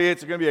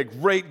It's going to be a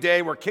great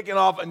day. We're kicking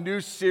off a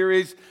new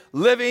series,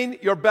 Living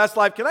Your Best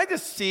Life. Can I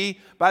just see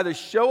by the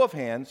show of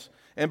hands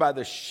and by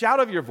the shout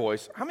of your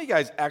voice, how many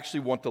guys actually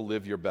want to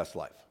live your best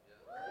life?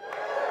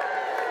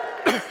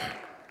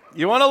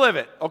 You want to live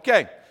it?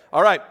 Okay.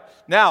 All right.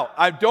 Now,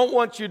 I don't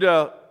want you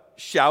to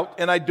shout,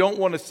 and I don't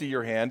want to see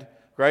your hand,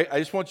 right? I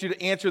just want you to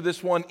answer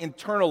this one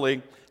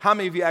internally. How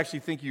many of you actually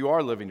think you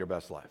are living your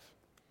best life?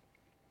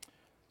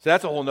 So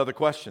that's a whole nother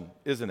question,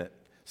 isn't it?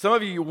 Some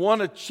of you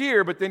want to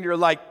cheer, but then you're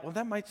like, well,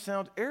 that might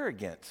sound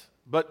arrogant.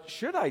 But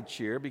should I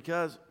cheer?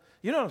 Because,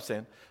 you know what I'm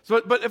saying?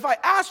 So, but if I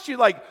asked you,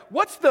 like,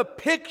 what's the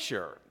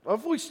picture?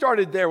 If we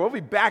started there, what if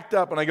we backed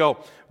up and I go,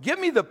 give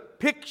me the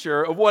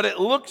picture of what it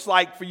looks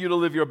like for you to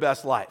live your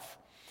best life.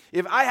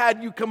 If I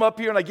had you come up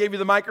here and I gave you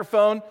the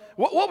microphone,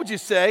 what would you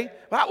say?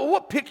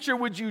 What picture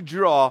would you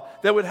draw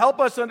that would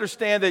help us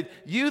understand that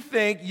you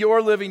think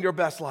you're living your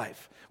best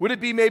life? Would it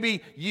be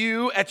maybe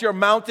you at your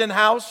mountain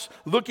house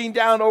looking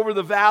down over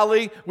the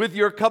valley with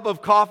your cup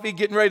of coffee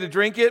getting ready to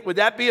drink it? Would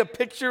that be a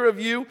picture of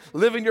you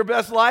living your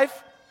best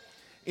life?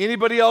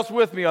 Anybody else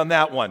with me on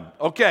that one?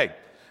 Okay.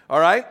 All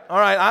right.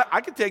 I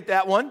can take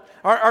that one.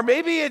 Or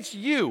maybe it's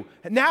you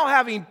now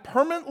having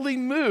permanently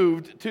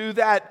moved to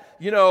that,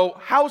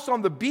 house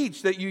on the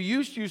beach that you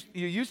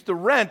used to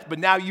rent, but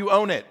now you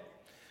own it.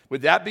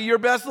 Would that be your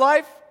best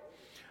life?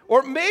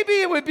 Or maybe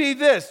it would be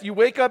this. You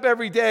wake up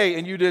every day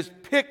and you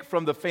just pick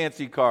from the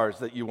fancy cars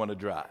that you want to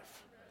drive.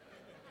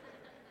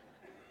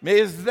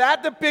 Is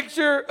that the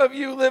picture of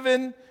you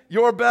living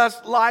your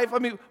best life? I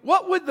mean,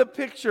 what would the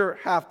picture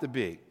have to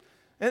be?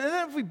 And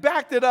then if we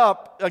backed it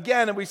up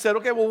again and we said,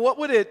 okay, well, what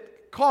would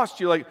it cost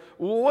you? Like,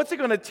 what's it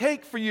going to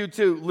take for you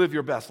to live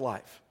your best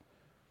life?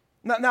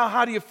 Now,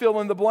 how do you fill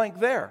in the blank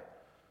there?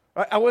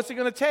 Right? What's it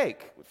going to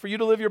take for you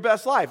to live your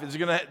best life? Is it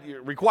going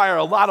to require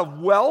a lot of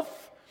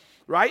wealth?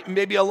 Right?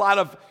 Maybe a lot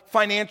of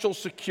financial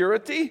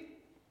security.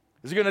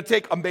 Is it going to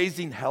take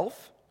amazing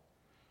health?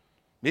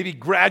 Maybe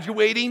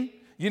graduating,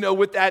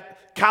 with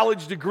that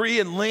college degree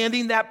and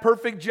landing that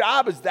perfect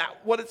job. Is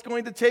that what it's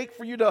going to take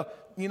for you to,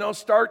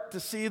 start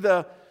to see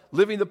the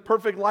living the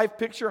perfect life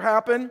picture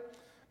happen?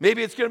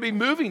 Maybe it's going to be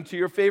moving to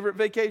your favorite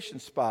vacation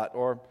spot,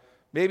 or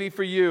maybe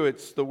for you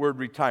it's the word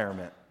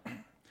retirement.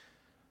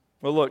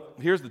 Well, look,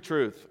 here's the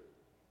truth.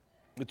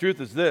 The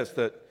truth is this,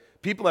 that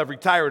people have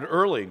retired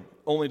early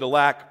only to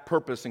lack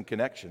purpose and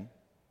connection.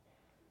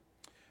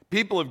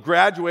 People have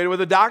graduated with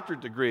a doctorate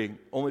degree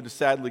only to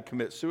sadly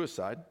commit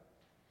suicide.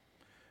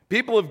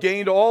 People have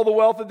gained all the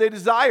wealth that they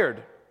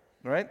desired,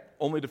 right?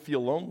 Only to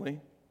feel lonely.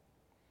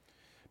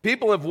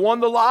 People have won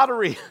the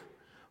lottery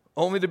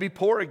only to be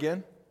poor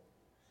again,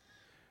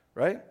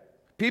 right?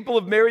 People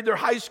have married their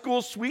high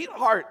school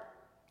sweetheart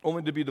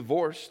only to be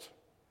divorced.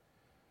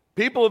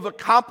 People have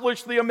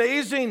accomplished the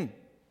amazing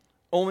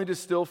only to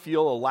still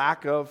feel a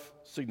lack of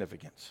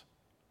significance.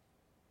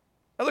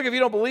 Now look, if you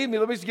don't believe me,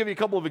 let me just give you a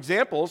couple of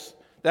examples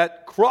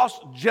that cross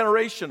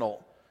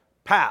generational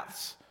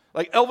paths.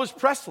 Like Elvis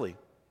Presley,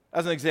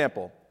 as an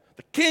example,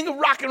 the king of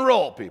rock and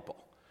roll, people,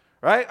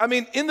 right? I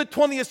mean, in the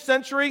 20th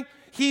century,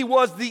 he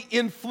was the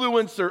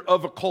influencer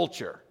of a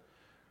culture,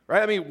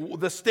 right? I mean,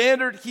 the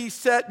standard he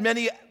set,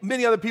 many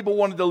other people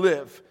wanted to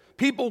live.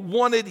 People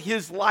wanted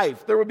his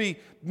life. There would be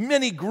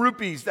many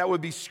groupies that would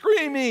be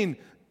screaming,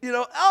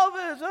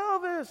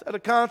 Elvis, at a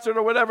concert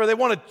or whatever. They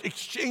want to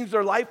exchange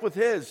their life with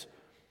his.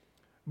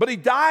 But he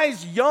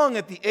dies young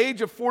at the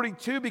age of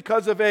 42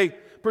 because of a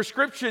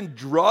prescription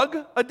drug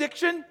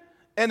addiction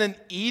and an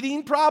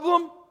eating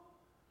problem.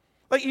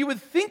 Like, you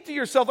would think to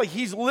yourself, like,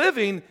 he's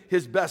living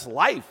his best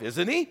life,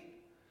 isn't he?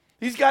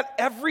 He's got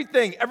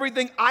everything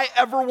I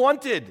ever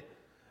wanted.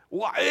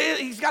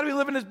 He's got to be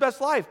living his best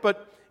life.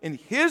 But in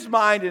his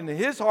mind and in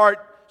his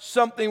heart,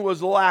 something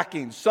was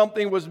lacking,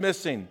 something was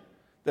missing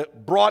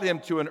that brought him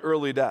to an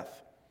early death.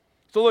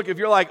 So look, if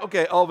you're like,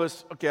 okay,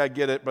 Elvis, okay, I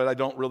get it, but I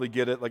don't really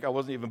get it. Like, I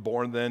wasn't even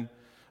born then.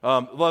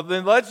 Well,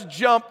 then let's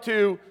jump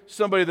to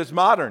somebody that's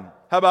modern.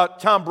 How about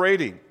Tom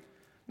Brady?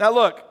 Now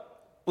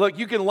look,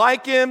 you can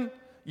like him.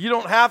 You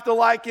don't have to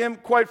like him.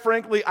 Quite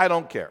frankly, I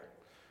don't care.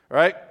 All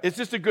right? It's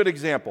just a good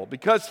example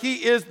because he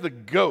is the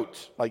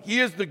GOAT. Like, he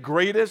is the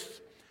greatest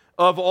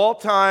of all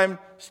time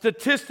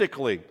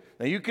statistically.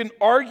 Now, you can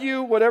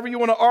argue whatever you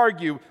want to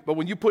argue, but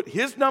when you put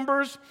his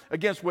numbers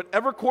against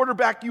whatever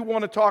quarterback you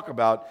want to talk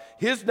about,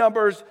 his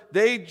numbers,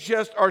 they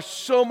just are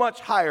so much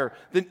higher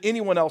than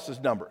anyone else's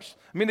numbers.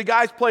 I mean, the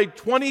guy's played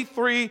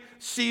 23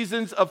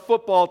 seasons of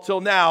football till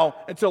now,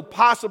 until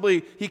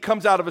possibly he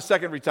comes out of a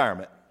second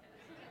retirement.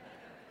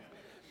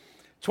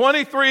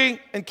 23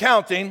 and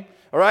counting,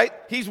 all right?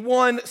 He's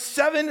won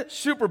 7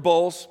 Super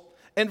Bowls,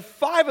 and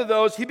 5 of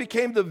those he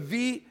became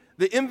the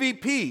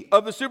MVP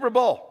of the Super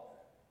Bowl.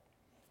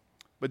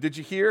 But did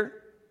you hear?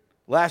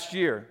 Last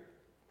year,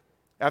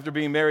 after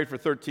being married for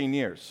 13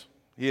 years,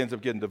 he ends up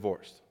getting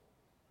divorced.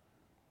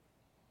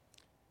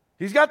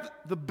 He's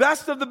got the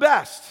best of the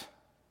best.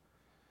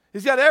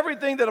 He's got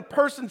everything that a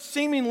person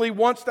seemingly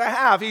wants to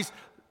have. He's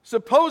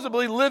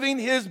supposedly living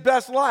his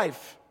best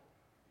life.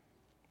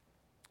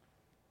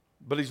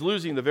 But he's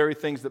losing the very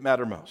things that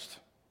matter most.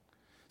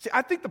 See,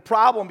 I think the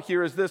problem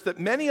here is this, that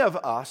many of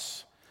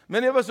us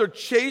are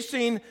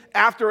chasing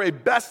after a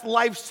best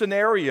life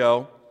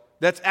scenario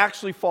that's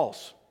actually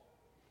false.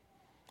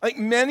 I think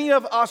many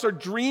of us are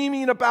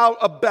dreaming about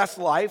a best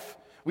life.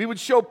 We would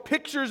show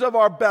pictures of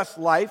our best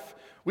life.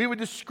 We would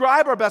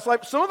describe our best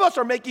life. Some of us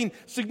are making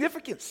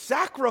significant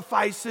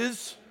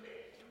sacrifices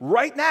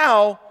right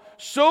now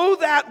so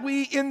that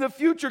we in the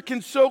future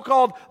can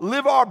so-called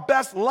live our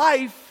best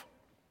life.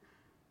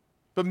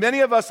 But many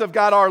of us have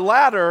got our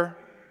ladder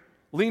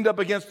leaned up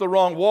against the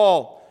wrong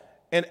wall.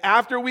 And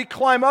after we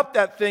climb up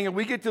that thing and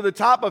we get to the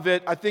top of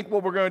it, I think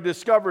what we're going to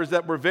discover is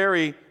that we're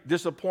very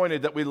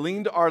disappointed that we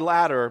leaned our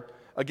ladder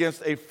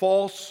against a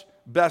false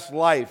best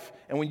life.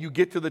 And when you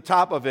get to the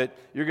top of it,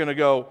 you're going to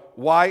go,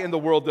 why in the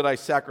world did I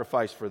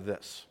sacrifice for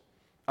this?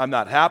 I'm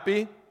not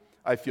happy.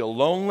 I feel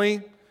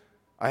lonely.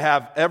 I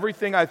have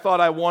everything I thought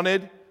I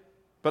wanted,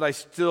 but I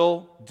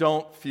still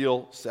don't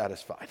feel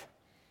satisfied.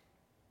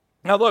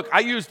 Now look, I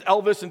used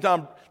Elvis and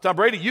Tom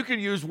Brady. You could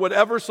use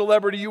whatever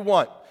celebrity you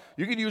want.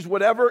 You could use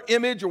whatever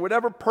image or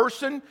whatever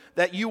person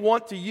that you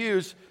want to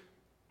use.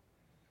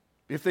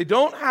 If they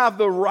don't have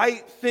the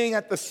right thing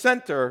at the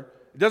center,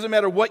 it doesn't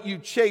matter what you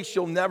chase,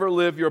 you'll never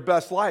live your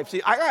best life.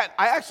 See, I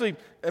actually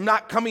am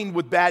not coming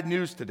with bad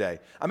news today.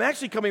 I'm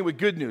actually coming with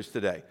good news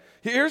today.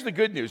 Here's the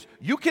good news.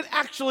 You can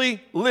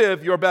actually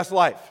live your best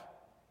life.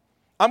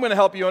 I'm going to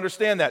help you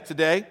understand that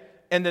today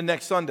and then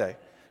next Sunday.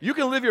 You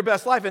can live your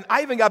best life, and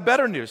I even got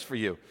better news for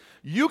you.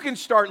 You can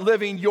start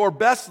living your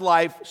best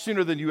life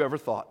sooner than you ever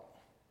thought.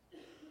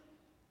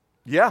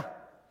 Yeah.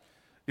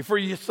 For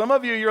you, some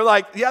of you, you're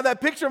like, yeah,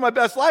 that picture of my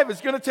best life, it's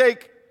going to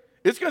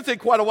take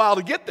quite a while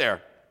to get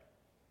there.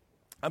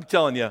 I'm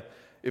telling you,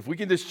 if we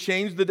can just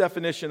change the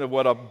definition of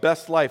what a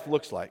best life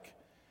looks like,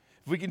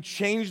 if we can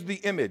change the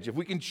image, if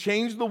we can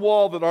change the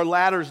wall that our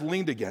ladder's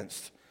leaned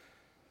against,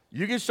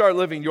 you can start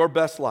living your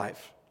best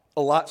life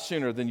a lot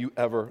sooner than you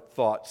ever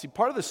thought. See,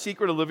 part of the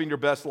secret of living your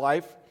best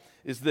life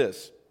is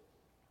this,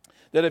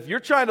 that if you're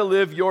trying to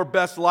live your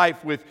best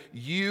life with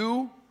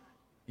you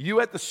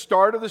at the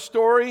start of the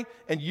story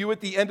and you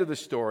at the end of the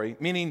story,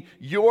 meaning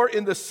you're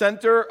in the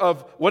center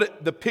of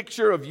the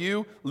picture of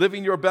you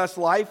living your best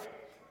life,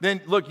 then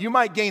look, you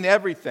might gain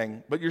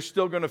everything, but you're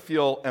still going to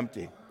feel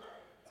empty.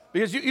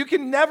 Because you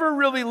can never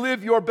really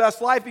live your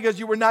best life because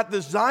you were not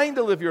designed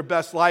to live your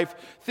best life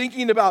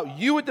thinking about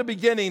you at the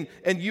beginning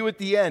and you at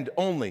the end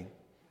only.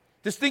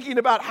 Just thinking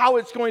about how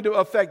it's going to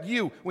affect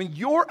you. When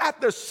you're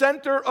at the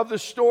center of the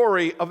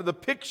story, of the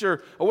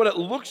picture of what it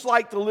looks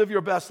like to live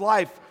your best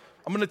life,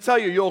 I'm going to tell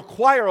you, you'll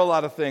acquire a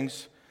lot of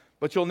things,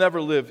 but you'll never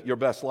live your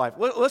best life.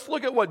 Let's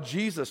look at what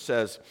Jesus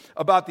says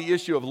about the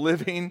issue of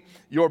living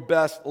your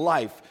best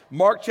life.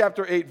 Mark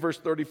chapter 8, verse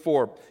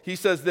 34. He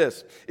says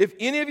this, "If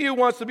any of you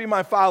wants to be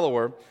my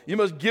follower, you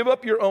must give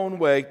up your own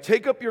way,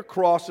 take up your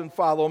cross, and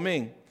follow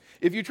me.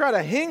 If you try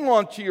to hang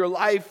on to your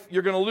life,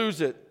 you're going to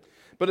lose it.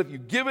 But if you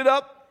give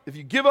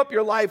up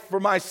your life for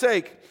my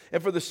sake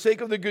and for the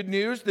sake of the good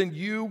news, then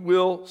you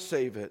will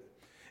save it.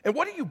 And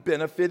what do you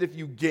benefit if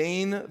you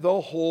gain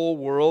the whole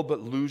world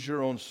but lose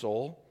your own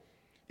soul?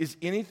 Is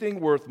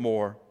anything worth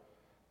more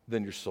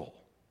than your soul?"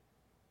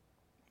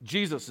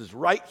 Jesus is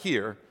right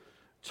here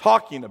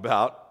talking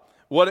about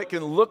what it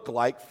can look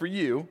like for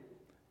you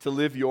to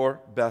live your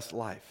best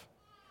life.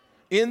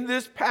 In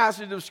this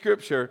passage of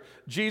Scripture,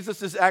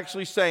 Jesus is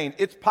actually saying,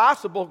 it's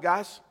possible,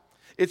 guys.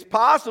 It's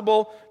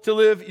possible to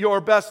live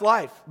your best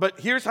life. But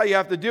here's how you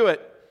have to do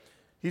it.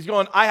 He's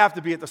going, I have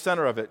to be at the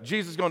center of it.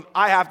 Jesus is going,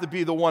 I have to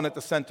be the one at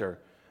the center.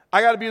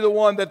 I got to be the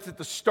one that's at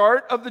the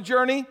start of the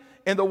journey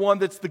and the one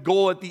that's the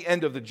goal at the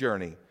end of the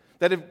journey.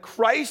 That if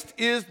Christ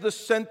is the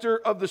center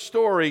of the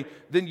story,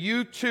 then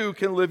you too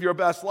can live your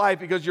best life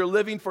because you're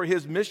living for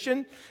His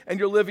mission and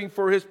you're living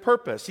for His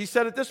purpose. He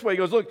said it this way. He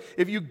goes, look,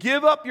 if you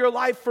give up your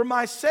life for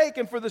my sake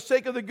and for the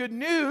sake of the good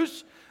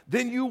news,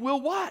 then you will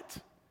what?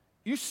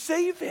 You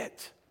save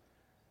it.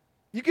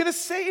 You're going to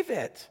save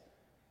it.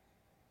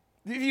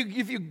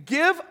 If you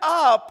give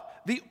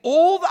up the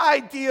old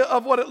idea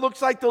of what it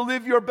looks like to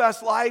live your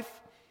best life,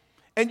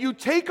 and you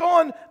take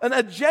on an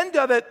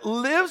agenda that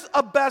lives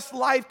a best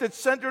life that's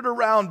centered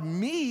around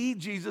me,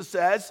 Jesus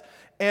says,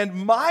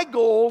 and my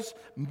goals,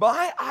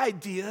 my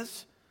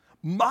ideas,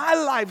 my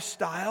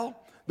lifestyle,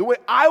 the way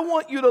I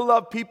want you to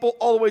love people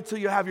all the way till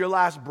you have your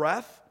last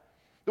breath,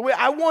 the way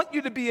I want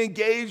you to be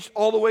engaged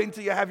all the way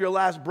until you have your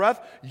last breath,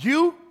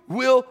 you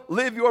will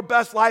live your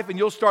best life and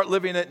you'll start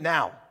living it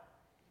now.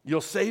 You'll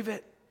save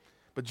it.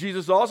 But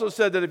Jesus also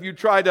said that if you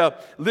try to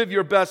live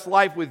your best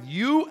life with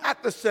you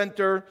at the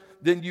center,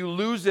 then you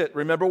lose it.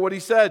 Remember what He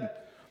said.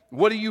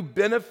 What do you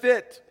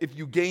benefit if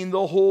you gain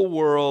the whole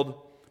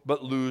world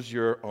but lose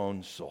your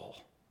own soul?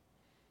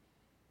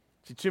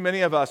 See, too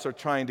many of us are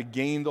trying to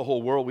gain the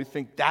whole world. We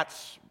think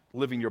that's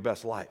living your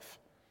best life.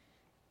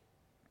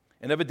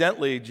 And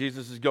evidently,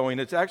 Jesus is going,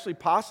 it's actually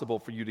possible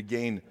for you to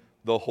gain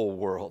the whole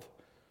world.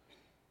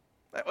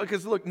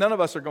 Because look, none of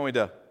us are going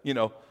to,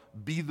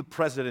 be the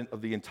president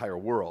of the entire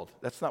world.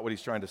 That's not what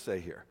He's trying to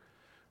say here.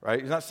 right?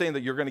 He's not saying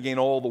that you're going to gain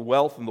all the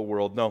wealth in the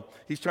world. No,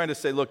 he's trying to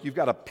say, look, you've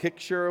got a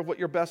picture of what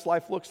your best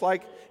life looks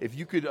like. If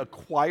you could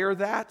acquire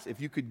that, if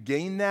you could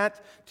gain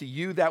that, to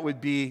you that would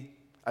be,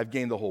 I've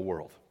gained the whole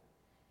world.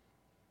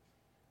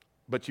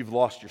 But you've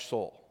lost your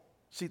soul.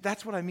 See,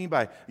 that's what I mean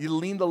by you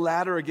lean the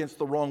ladder against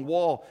the wrong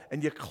wall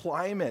and you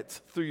climb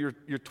it through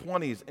your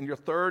 20s and your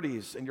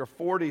 30s and your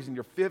 40s and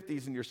your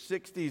 50s and your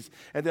 60s.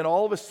 And then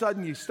all of a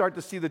sudden you start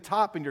to see the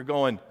top and you're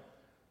going,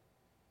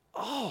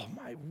 oh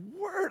my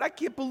word, I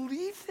can't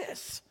believe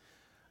this.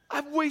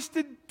 I've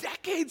wasted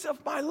decades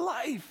of my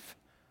life.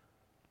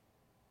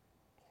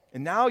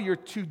 And now you're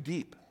too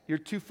deep. You're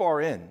too far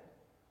in.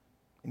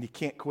 And you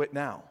can't quit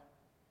now.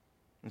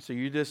 And so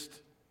you just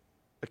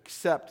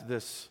accept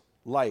this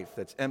life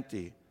that's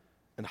empty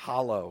and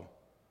hollow.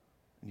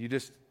 And you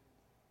just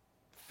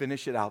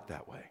finish it out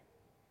that way.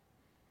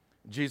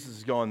 Jesus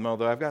is going,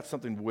 Mother, I've got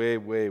something way,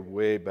 way,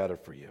 way better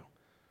for you.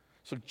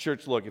 So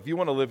church, look, if you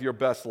want to live your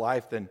best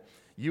life, then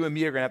you and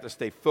me are going to have to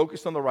stay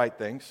focused on the right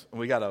things, and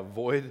we got to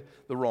avoid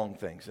the wrong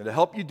things. And to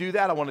help you do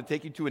that, I want to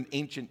take you to an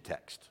ancient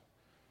text.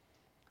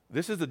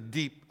 This is a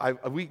deep,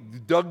 we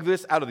dug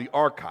this out of the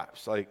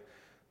archives. Like,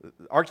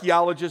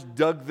 archaeologists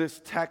dug this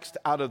text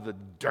out of the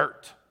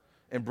dirt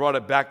and brought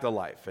it back to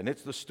life. And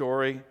it's the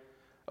story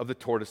of the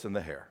tortoise and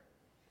the hare.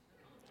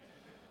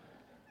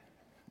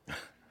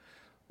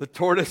 The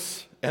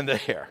tortoise and the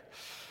hare.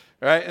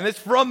 All right? And it's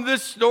from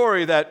this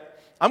story that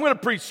I'm going to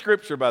preach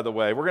scripture, by the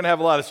way. We're going to have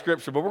a lot of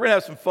scripture, but we're going to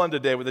have some fun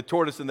today with the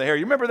tortoise and the hare.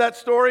 You remember that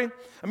story?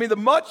 I mean, the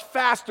much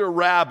faster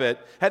rabbit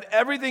had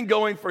everything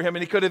going for him,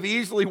 and he could have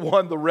easily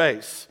won the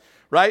race,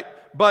 right?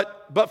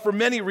 But for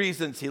many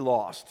reasons, he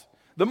lost.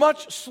 The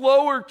much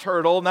slower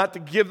turtle, not to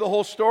give the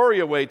whole story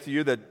away to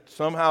you that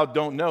somehow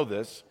don't know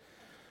this,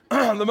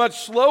 the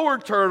much slower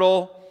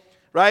turtle,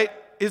 right,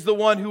 is the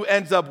one who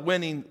ends up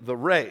winning the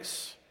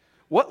race.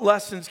 What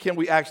lessons can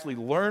we actually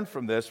learn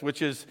from this,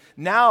 which is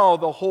now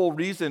the whole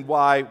reason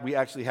why we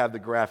actually have the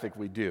graphic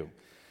we do.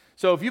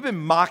 So if you've been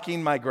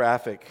mocking my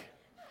graphic,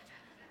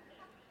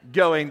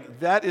 going,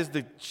 that is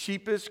the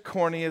cheapest,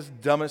 corniest,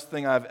 dumbest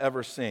thing I've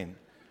ever seen,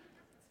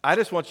 I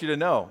just want you to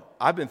know,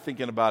 I've been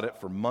thinking about it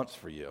for months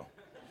for you.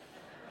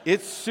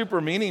 It's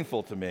super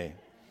meaningful to me.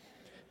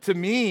 To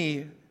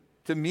me,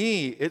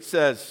 it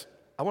says,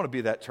 I want to be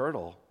that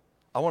turtle.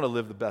 I want to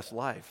live the best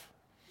life.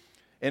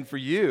 And for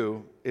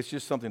you, it's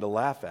just something to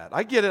laugh at.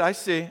 I get it. I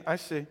see. I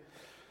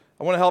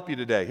want to help you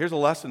today. Here's a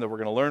lesson that we're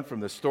going to learn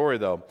from this story,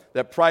 though,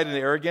 that pride and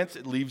arrogance,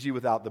 it leaves you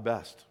without the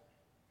best.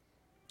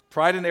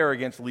 Pride and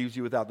arrogance leaves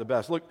you without the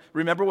best. Look,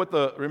 remember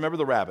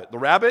the rabbit. The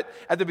rabbit,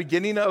 at the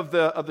beginning of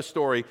the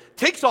story,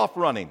 takes off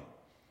running.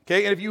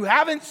 Okay, and if you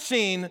haven't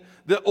seen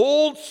the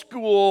old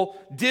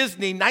school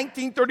Disney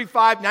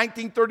 1935,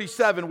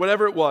 1937,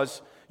 whatever it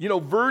was,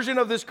 version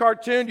of this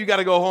cartoon, you got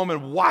to go home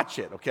and watch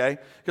it, okay?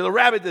 Because the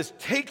rabbit just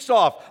takes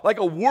off like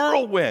a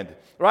whirlwind,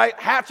 right?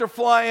 Hats are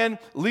flying,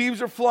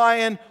 leaves are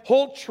flying,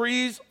 whole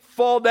trees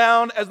fall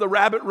down as the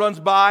rabbit runs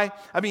by.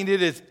 I mean,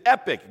 it is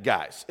epic,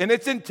 guys. And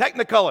it's in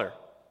Technicolor.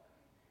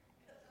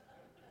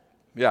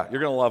 Yeah,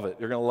 you're going to love it.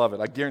 You're going to love it.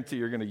 I guarantee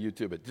you're going to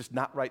YouTube it. Just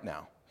not right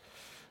now,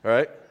 all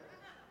right?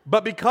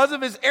 But because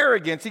of his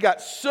arrogance, he got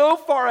so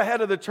far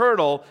ahead of the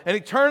turtle, and he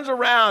turns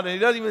around, and he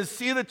doesn't even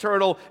see the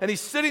turtle, and he's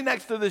sitting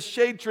next to this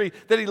shade tree,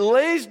 that he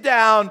lays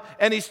down,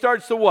 and he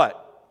starts to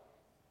what?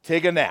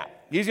 Take a nap.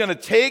 He's going to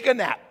take a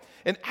nap.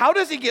 And how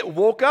does he get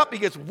woke up? He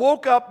gets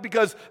woke up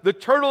because the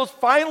turtles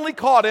finally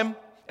caught him.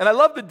 And I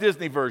love the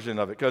Disney version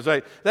of it, because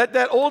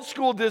that old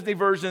school Disney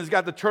version has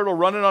got the turtle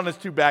running on his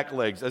two back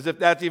legs, as if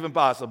that's even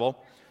possible.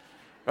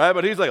 Right?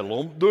 But he's like,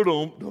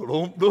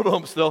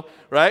 still,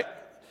 right?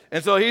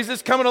 And so he's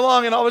just coming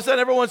along, and all of a sudden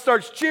everyone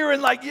starts cheering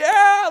like,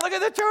 yeah, look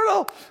at the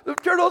turtle. The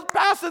turtle's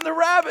passing the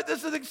rabbit.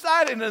 This is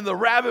exciting. And the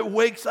rabbit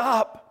wakes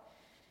up,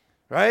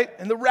 right?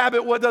 And the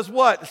rabbit does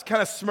what? Just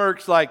kind of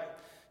smirks like,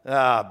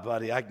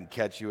 buddy, I can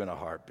catch you in a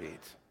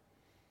heartbeat.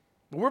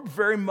 But we're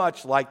very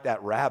much like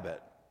that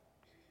rabbit.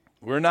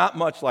 We're not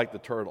much like the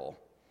turtle.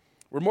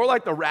 We're more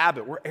like the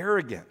rabbit. We're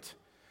arrogant.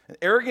 And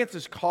arrogance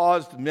has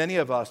caused many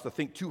of us to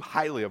think too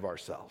highly of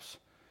ourselves.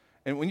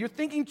 And when you're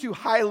thinking too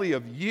highly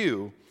of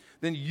you,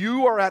 then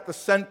you are at the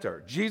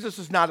center. Jesus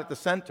is not at the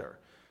center.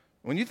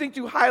 When you think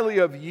too highly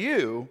of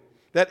you,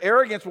 that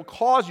arrogance will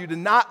cause you to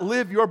not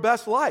live your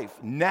best life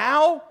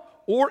now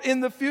or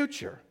in the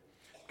future.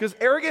 Because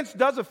arrogance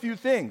does a few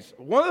things.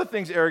 One of the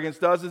things arrogance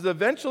does is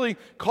eventually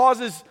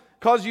causes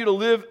you to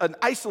live an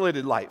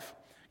isolated life.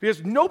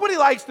 Because nobody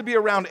likes to be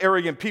around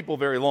arrogant people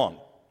very long.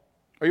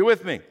 Are you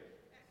with me?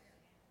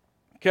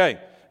 Okay.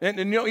 And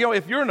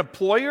if you're an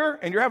employer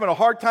and you're having a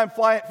hard time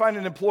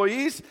finding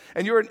employees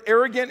and you're an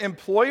arrogant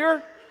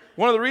employer,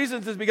 one of the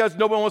reasons is because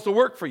no one wants to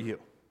work for you.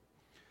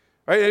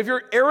 Right? And if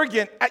you're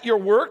arrogant at your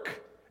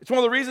work, it's one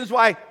of the reasons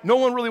why no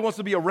one really wants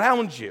to be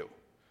around you.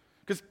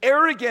 Because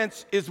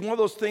arrogance is one of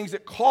those things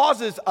that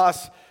causes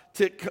us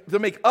to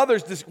make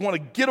others just want to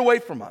get away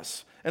from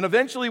us. And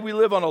eventually we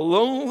live on a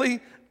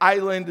lonely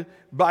island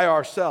by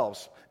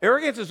ourselves.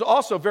 Arrogance is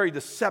also very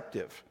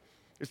deceptive.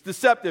 It's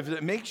deceptive.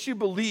 It makes you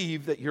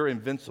believe that you're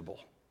invincible.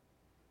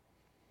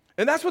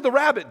 And that's what the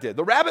rabbit did.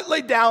 The rabbit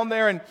laid down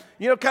there and,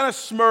 kind of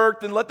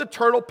smirked and let the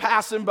turtle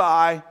pass him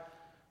by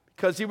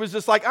because he was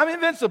just like, I'm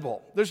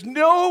invincible. There's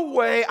no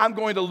way I'm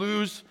going to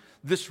lose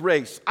this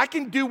race. I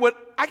can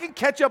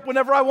catch up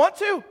whenever I want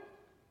to.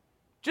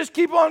 Just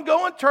keep on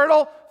going,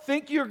 turtle.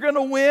 Think you're going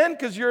to win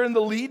because you're in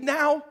the lead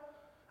now?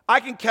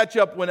 I can catch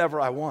up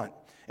whenever I want.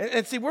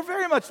 And see, we're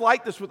very much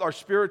like this with our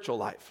spiritual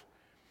life.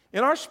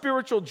 In our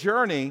spiritual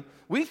journey,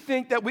 we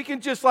think that we can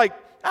just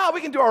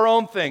we can do our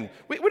own thing.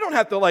 We don't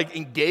have to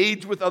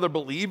engage with other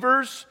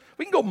believers.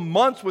 We can go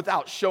months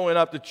without showing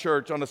up to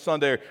church on a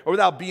Sunday or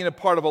without being a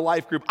part of a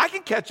life group. I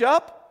can catch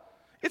up.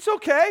 It's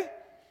okay.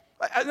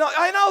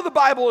 I know the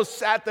Bible has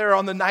sat there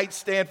on the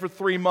nightstand for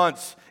 3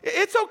 months.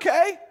 It's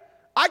okay.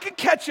 I can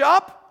catch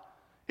up.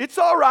 It's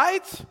all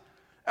right.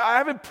 I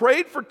haven't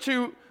prayed for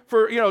 2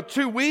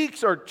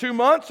 weeks or 2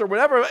 months or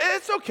whatever.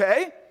 It's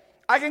okay.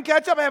 I can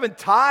catch up. I haven't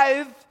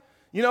tithed,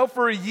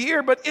 for a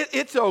year, but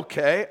it's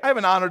okay. I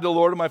haven't honored the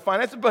Lord in my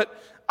finances, but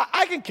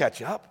I can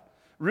catch up.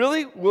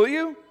 Really? Will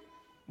you?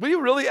 Will you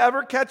really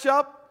ever catch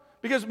up?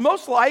 Because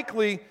most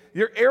likely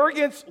your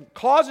arrogance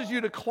causes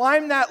you to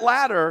climb that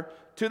ladder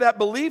to that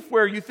belief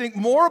where you think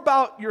more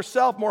about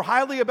yourself, more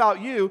highly about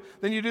you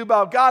than you do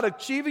about God,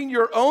 achieving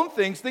your own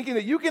things, thinking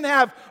that you can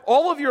have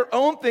all of your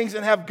own things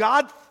and have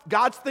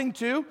God's thing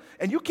too,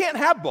 and you can't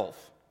have both.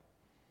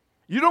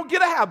 You don't get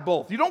to have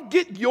both. You don't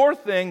get your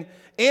thing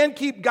and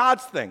keep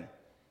God's thing.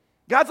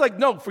 God's like,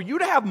 no, for you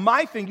to have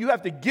my thing, you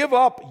have to give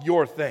up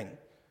your thing.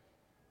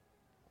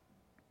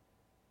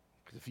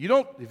 Because if you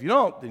don't,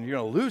 then you're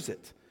going to lose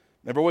it.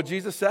 Remember what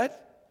Jesus said?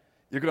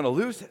 You're going to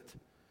lose it.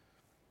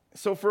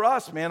 So for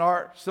us, man,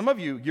 some of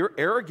you, your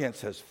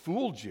arrogance has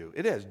fooled you.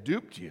 It has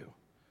duped you.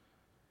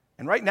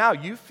 And right now,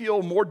 you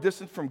feel more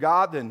distant from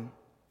God than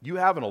you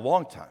have in a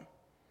long time.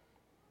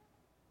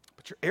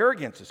 But your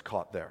arrogance is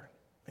caught there,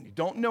 and you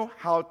don't know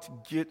how to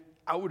get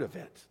out of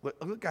it.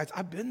 Look, guys,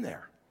 I've been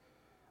there.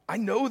 I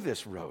know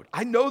this road.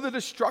 I know the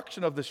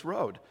destruction of this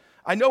road.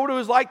 I know what it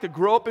was like to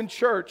grow up in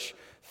church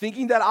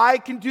thinking that I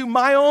can do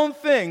my own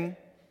thing,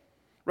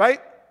 right?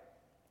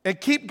 And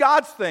keep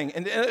God's thing.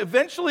 And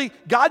eventually,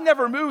 God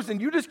never moves, and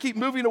you just keep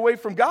moving away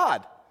from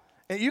God.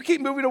 And you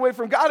keep moving away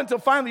from God until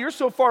finally you're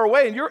so far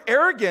away, and your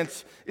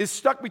arrogance is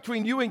stuck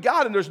between you and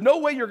God, and there's no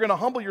way you're going to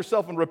humble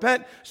yourself and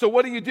repent. So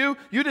what do?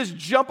 You just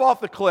jump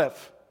off the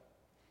cliff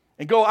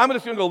and go, I'm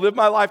just going to go live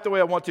my life the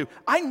way I want to.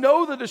 I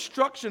know the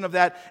destruction of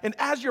that, and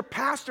as your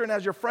pastor and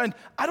as your friend,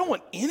 I don't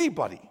want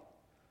anybody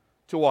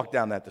to walk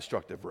down that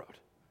destructive road.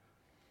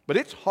 But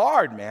it's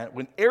hard, man.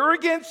 When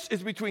arrogance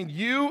is between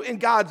you and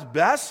God's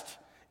best,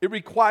 it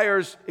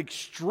requires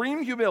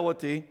extreme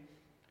humility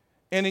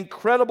and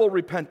incredible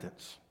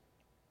repentance.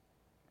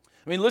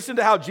 I mean, listen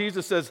to how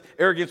Jesus says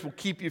arrogance will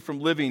keep you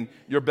from living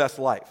your best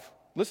life.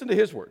 Listen to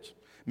his words.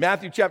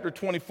 Matthew chapter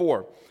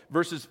 24,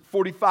 verses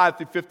 45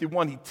 through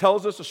 51. He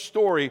tells us a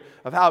story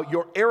of how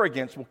your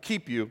arrogance will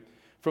keep you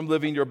from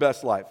living your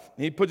best life.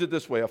 And he puts it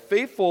this way: a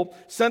faithful,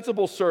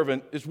 sensible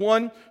servant is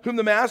one whom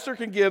the master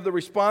can give the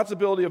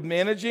responsibility of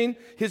managing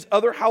his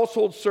other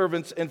household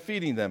servants and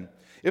feeding them.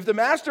 If the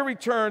master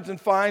returns and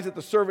finds that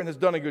the servant has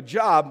done a good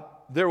job,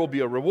 there will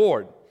be a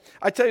reward.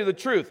 I tell you the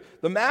truth,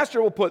 the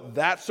master will put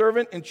that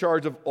servant in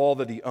charge of all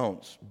that he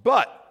owns.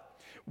 But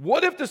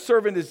what if the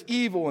servant is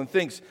evil and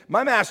thinks,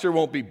 my master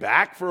won't be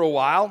back for a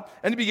while,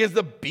 and he begins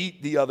to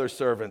beat the other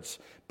servants,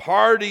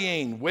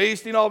 partying,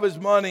 wasting all of his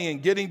money,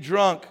 and getting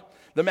drunk?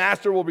 The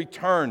master will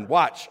return,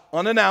 watch,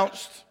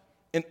 unannounced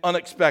and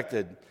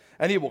unexpected,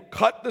 and he will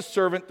cut the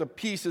servant to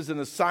pieces and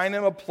assign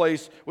him a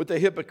place with the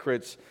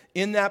hypocrites.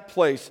 In that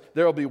place,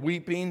 there will be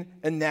weeping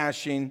and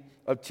gnashing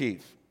of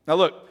teeth. Now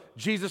look,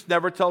 Jesus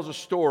never tells a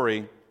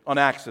story on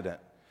accident.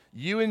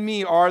 You and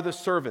me are the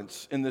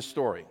servants in this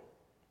story.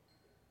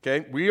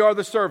 Okay? We are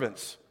the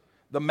servants.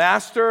 The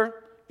master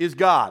is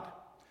God.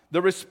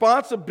 The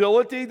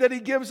responsibility that he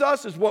gives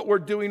us is what we're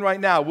doing right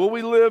now. Will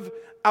we live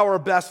our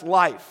best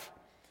life?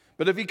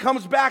 But if he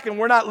comes back and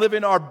we're not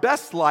living our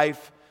best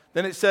life,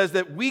 then it says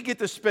that we get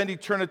to spend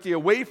eternity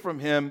away from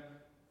him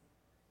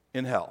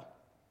in hell.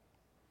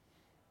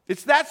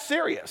 It's that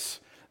serious.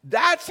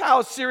 That's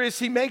how serious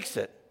he makes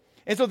it.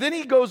 And so then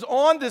he goes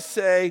on to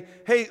say,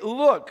 hey,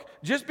 look,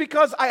 just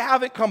because I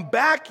haven't come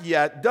back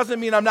yet doesn't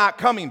mean I'm not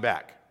coming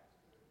back.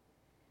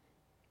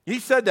 He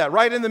said that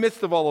right in the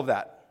midst of all of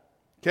that.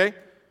 Okay?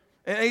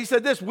 And he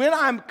said this, when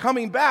I'm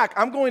coming back,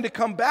 I'm going to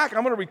come back.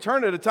 I'm going to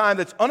return at a time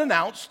that's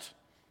unannounced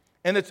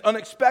and it's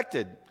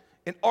unexpected.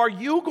 And are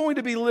you going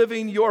to be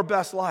living your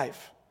best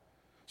life?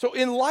 So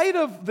in light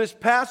of this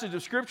passage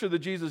of Scripture that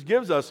Jesus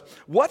gives us,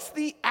 what's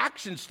the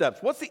action steps?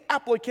 What's the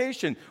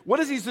application? What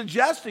is he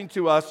suggesting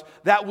to us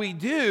that we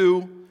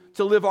do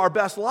to live our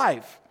best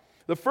life?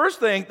 The first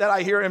thing that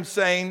I hear him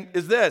saying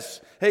is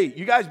this: hey,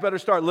 you guys better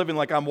start living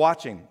like I'm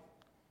watching,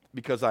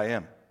 because I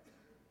am.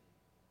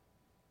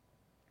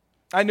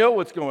 I know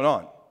what's going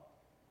on.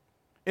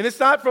 And it's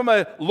not from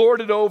a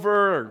lord it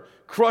over or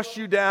crush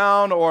you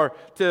down or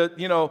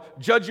to,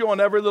 judge you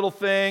on every little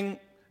thing.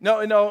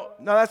 No,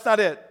 that's not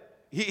it.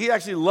 He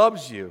actually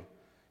loves you.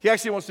 He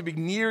actually wants to be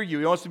near you.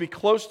 He wants to be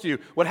close to you.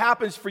 What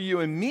happens for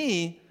you and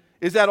me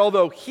is that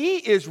although he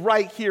is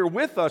right here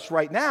with us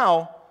right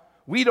now,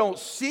 we don't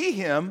see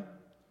him.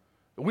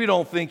 We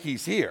don't think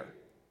he's here.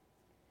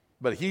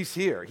 But he's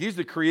here. He's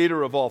the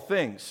creator of all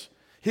things.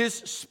 His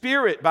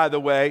Spirit, by the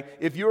way,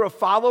 if you're a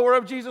follower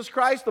of Jesus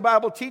Christ, the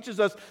Bible teaches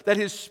us that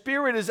his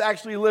Spirit is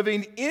actually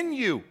living in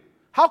you.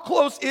 How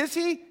close is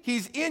he?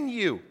 He's in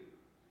you.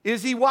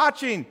 Is he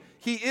watching?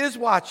 He is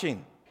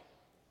watching.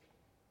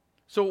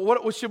 So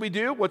what should we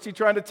do? What's he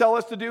trying to tell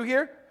us to do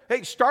here?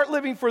 Hey, start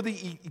living for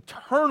the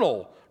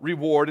eternal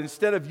reward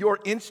instead of your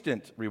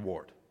instant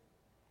reward.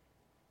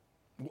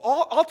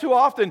 All too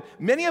often,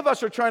 many of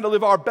us are trying to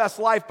live our best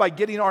life by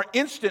getting our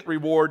instant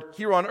reward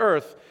here on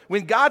earth,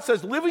 when God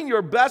says living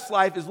your best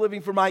life is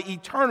living for my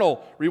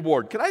eternal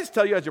reward. Can I just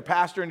tell you as your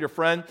pastor and your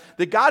friend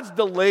that God's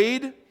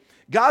delayed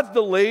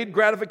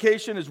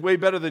gratification is way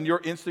better than your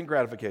instant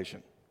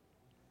gratification.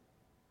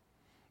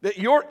 That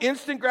your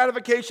instant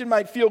gratification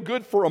might feel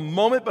good for a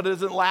moment, but it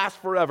doesn't last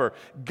forever.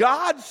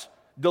 God's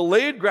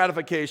delayed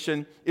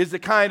gratification is the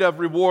kind of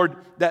reward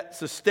that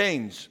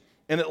sustains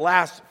and it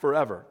lasts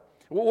forever.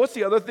 Well, what's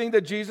the other thing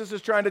that Jesus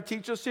is trying to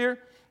teach us here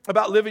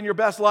about living your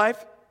best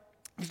life?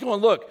 He's going,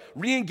 look,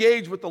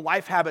 re-engage with the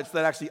life habits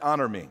that actually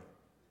honor me.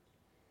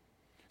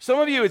 Some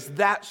of you, it's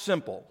that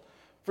simple.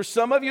 For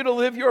some of you to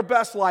live your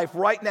best life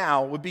right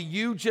now would be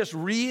you just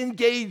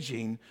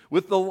re-engaging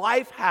with the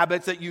life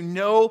habits that you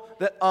know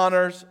that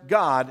honors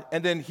God.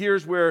 And then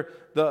here's where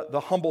the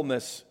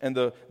humbleness and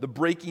the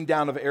breaking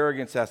down of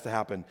arrogance has to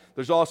happen.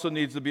 There's also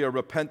needs to be a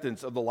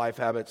repentance of the life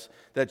habits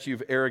that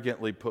you've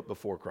arrogantly put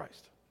before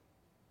Christ.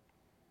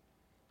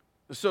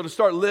 So to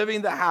start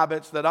living the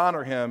habits that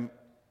honor him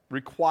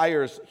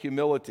requires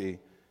humility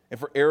and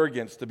for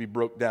arrogance to be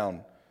broke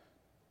down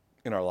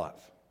in our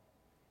life.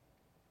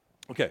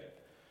 Okay.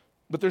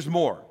 But there's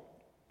more.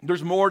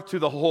 There's more to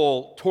the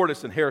whole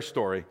tortoise and hare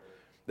story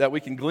that we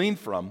can glean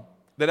from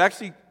that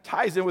actually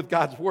ties in with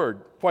God's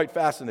word. Quite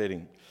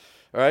fascinating.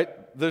 All right?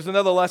 There's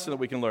another lesson that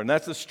we can learn.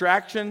 That's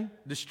distraction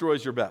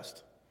destroys your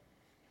best.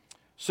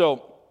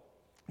 So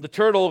the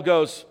turtle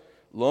goes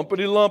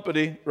lumpity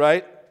lumpity,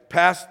 right?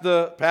 Past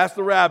the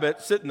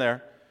rabbit sitting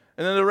there.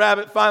 And then the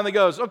rabbit finally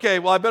goes, okay,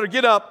 well, I better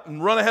get up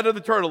and run ahead of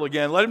the turtle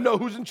again. Let him know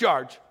who's in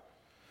charge.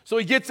 So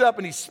he gets up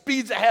and he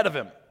speeds ahead of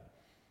him.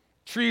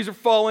 Trees are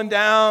falling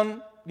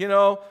down, you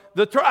know.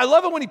 I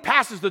love it when he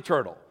passes the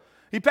turtle.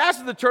 He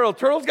passes the turtle.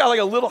 Turtle's got like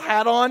a little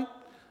hat on,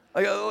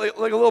 like a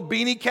little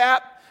beanie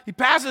cap. He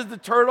passes the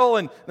turtle,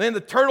 and then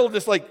the turtle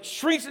just like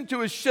shrinks into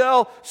his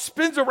shell,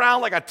 spins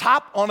around like a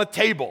top on a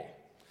table.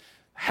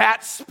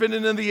 Hat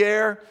spinning in the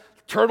air.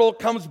 Turtle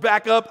comes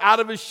back up out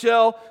of his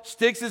shell,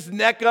 sticks his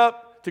neck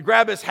up to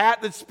grab his hat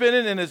that's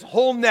spinning, and his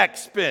whole neck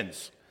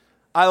spins.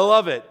 I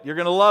love it. You're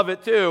going to love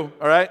it too,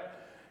 all right?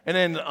 And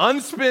then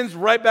unspins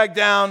right back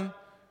down,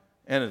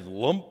 and it's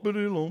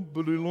lumpity,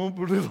 lumpity,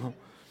 lumpity, lump.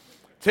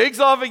 Takes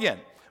off again.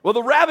 Well,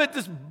 the rabbit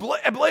just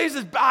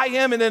blazes by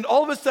him, and then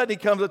all of a sudden he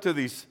comes up to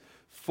these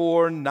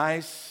four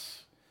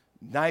nice-looking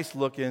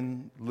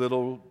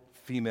little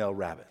female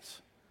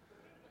rabbits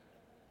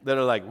that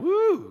are like,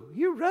 woo,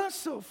 you run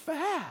so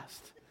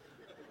fast.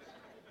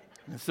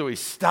 And so he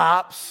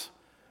stops,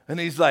 and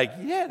he's like,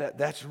 yeah,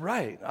 that's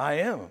right, I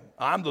am.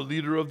 I'm the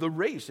leader of the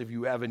race, if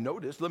you haven't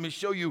noticed. Let me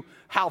show you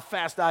how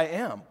fast I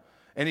am.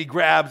 And he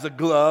grabs a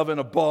glove and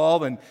a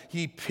ball, and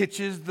he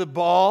pitches the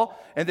ball,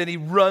 and then he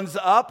runs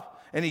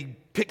up, and he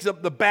picks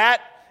up the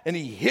bat, and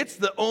he hits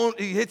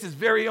his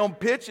very own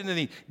pitch, and then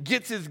he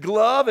gets his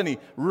glove, and he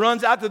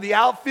runs out to the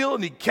outfield,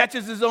 and he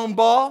catches his own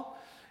ball.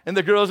 And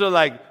the girls are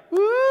like,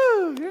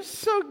 woo, you're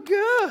so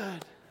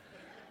good.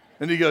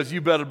 And he goes,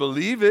 you better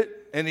believe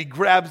it. And he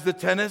grabs the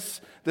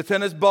tennis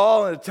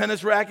ball and a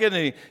tennis racket,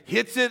 and he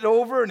hits it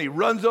over, and he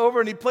runs over,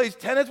 and he plays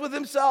tennis with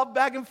himself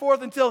back and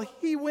forth until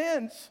he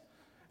wins.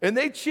 And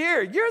they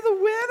cheer, you're the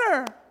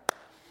winner.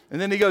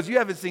 And then he goes, you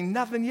haven't seen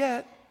nothing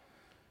yet.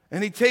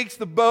 And he takes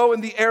the bow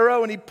and the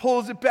arrow, and he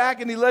pulls it back,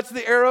 and he lets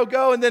the arrow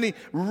go, and then he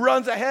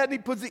runs ahead, and he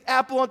puts the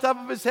apple on top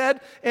of his head,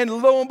 and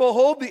lo and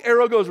behold, the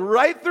arrow goes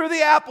right through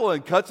the apple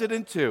and cuts it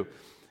in two.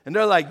 And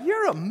they're like,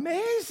 you're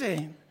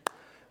amazing.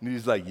 And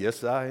he's like,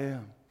 yes, I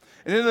am.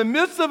 And in the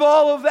midst of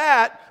all of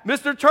that,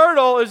 Mr.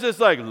 Turtle is just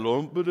like,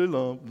 lumpity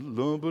lump,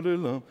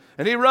 lumpity lump.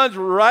 And he runs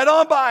right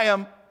on by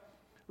him,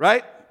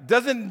 right?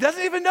 Doesn't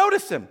even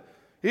notice him.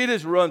 He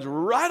just runs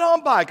right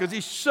on by because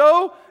he's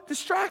so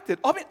distracted.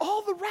 I mean,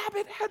 all the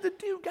rabbit had to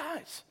do,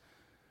 guys.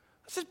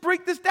 Let's just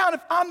break this down.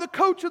 If I'm the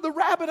coach of the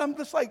rabbit, I'm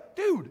just like,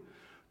 dude,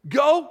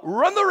 go,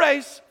 run the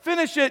race,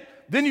 finish it,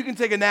 then you can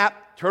take a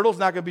nap. Turtle's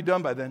not going to be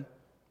done by then.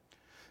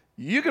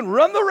 You can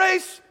run the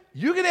race.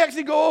 You can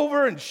actually go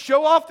over and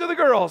show off to the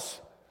girls.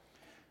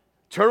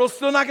 Turtle's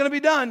still not going to be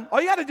done.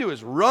 All you got to do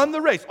is run the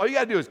race. All you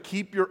got to do is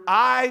keep your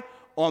eye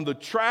on the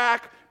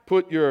track,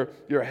 put your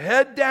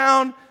head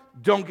down,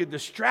 don't get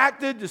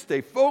distracted, just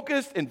stay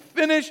focused and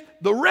finish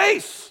the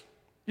race.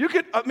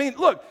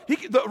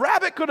 The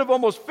rabbit could have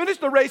almost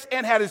finished the race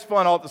and had his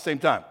fun all at the same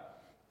time.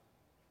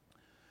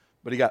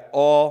 But he got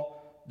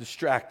all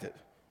distracted.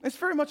 It's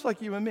very much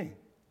like you and me.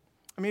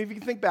 I mean, if you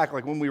can think back,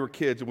 like when we were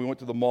kids and we went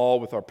to the mall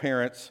with our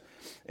parents,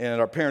 and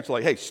our parents were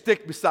like, hey,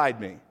 stick beside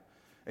me.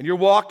 And you're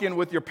walking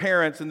with your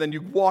parents, and then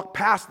you walk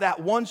past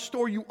that one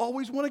store you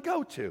always want to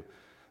go to.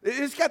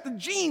 It's got the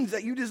jeans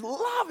that you just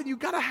love, and you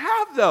got to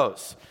have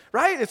those,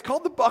 right? It's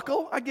called the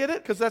Buckle. I get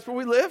it, because that's where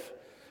we live,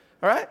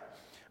 all right?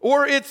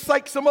 Or it's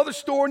like some other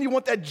store, and you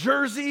want that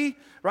jersey,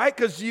 right?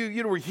 Because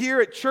you were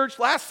here at church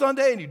last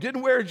Sunday, and you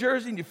didn't wear a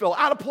jersey, and you feel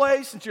out of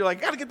place, and so you're like,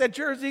 I got to get that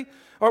jersey,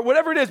 or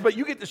whatever it is, but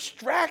you get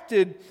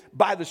distracted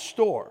by the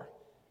store.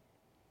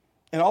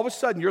 And all of a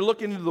sudden, you're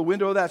looking into the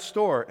window of that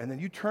store, and then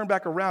you turn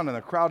back around in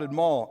a crowded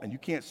mall, and you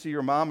can't see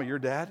your mom or your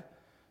dad.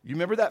 You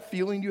remember that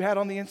feeling you had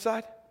on the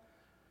inside?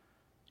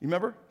 You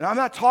remember? And I'm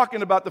not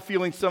talking about the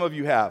feeling some of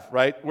you have,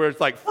 right? Where it's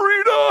like,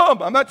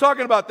 freedom! I'm not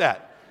talking about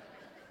that.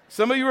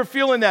 Some of you are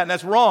feeling that, and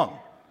that's wrong.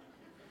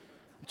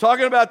 I'm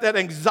talking about that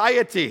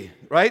anxiety,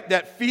 right?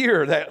 That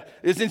fear that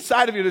is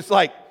inside of you that's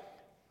like,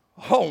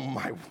 oh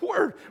my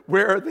word,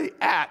 where are they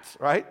at,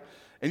 right?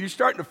 And you're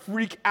starting to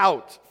freak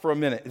out for a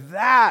minute.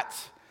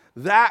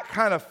 That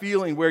kind of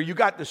feeling where you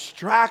got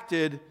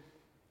distracted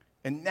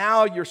and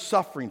now you're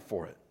suffering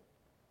for it.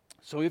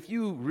 So if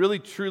you really,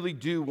 truly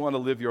do want to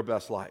live your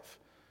best life,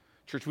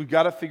 church, we've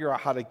got to figure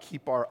out how to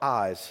keep our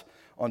eyes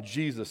on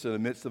Jesus in the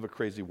midst of a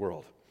crazy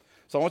world.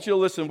 So I want you to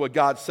listen to what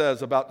God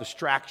says about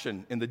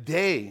distraction in the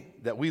day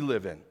that we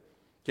live in.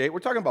 Okay, we're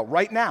talking about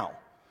right now,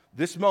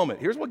 this moment.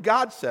 Here's what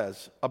God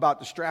says about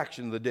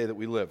distraction in the day that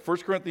we live. 1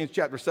 Corinthians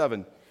chapter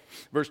 7,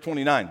 verse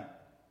 29.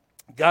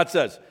 God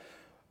says,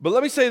 but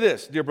let me say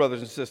this, dear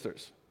brothers and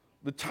sisters.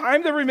 The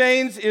time that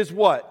remains is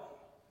what?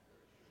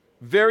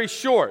 Very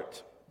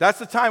short. That's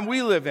the time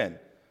we live in.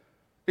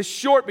 It's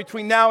short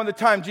between now and the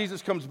time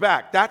Jesus comes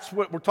back. That's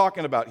what we're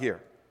talking about here.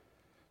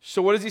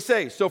 So what does he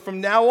say? So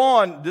from now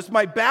on, this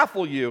might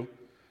baffle you,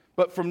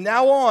 but from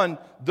now on,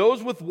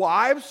 those with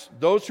wives,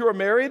 those who are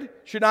married,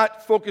 should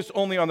not focus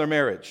only on their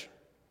marriage.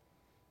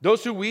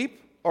 Those who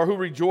weep or who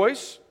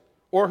rejoice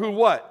or who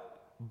what?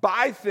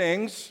 Buy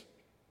things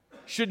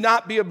should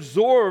not be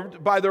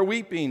absorbed by their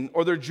weeping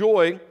or their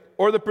joy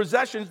or the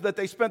possessions that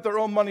they spent their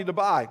own money to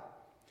buy.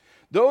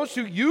 Those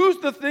who use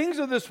the things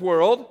of this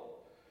world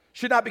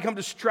should not become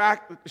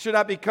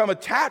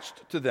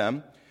attached to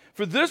them.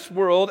 For this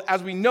world,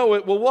 as we know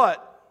it, will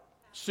what?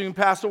 Soon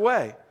pass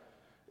away.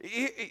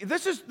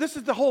 This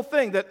is the whole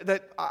thing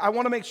that I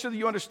want to make sure that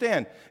you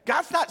understand.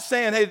 God's not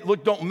saying, hey,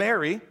 look, don't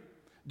marry,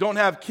 don't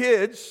have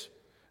kids,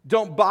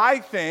 don't buy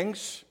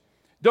things,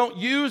 don't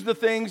use the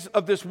things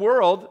of this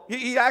world.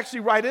 He actually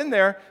right in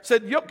there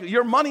said,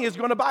 your money is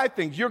going to buy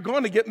things. You're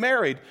going to get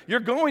married. You're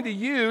going to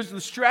use the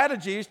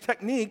strategies,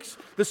 techniques,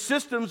 the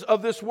systems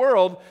of this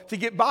world to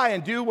get by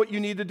and do what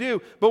you need to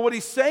do. But what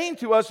he's saying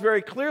to us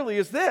very clearly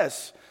is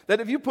this, that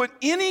if you put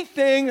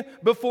anything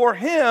before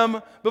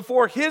him,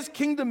 before his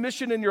kingdom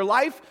mission in your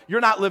life,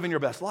 you're not living your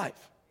best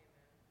life.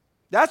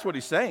 That's what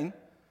he's saying.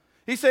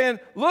 He's saying,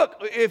 look,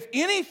 if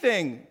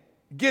anything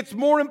gets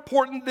more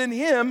important than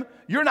him,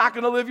 you're not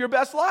going to live your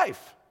best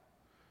life.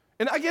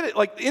 And I get it.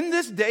 Like in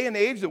this day and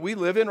age that we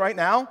live in right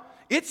now,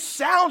 it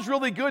sounds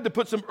really good to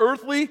put some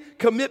earthly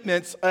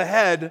commitments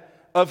ahead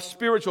of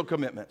spiritual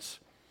commitments.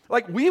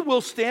 Like we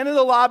will stand in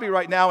the lobby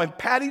right now and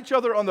pat each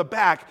other on the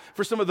back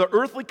for some of the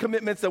earthly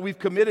commitments that we've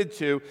committed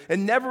to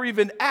and never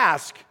even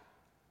ask,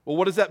 well,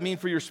 what does that mean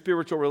for your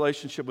spiritual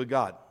relationship with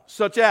God?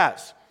 Such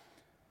as,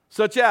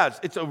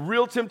 it's a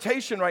real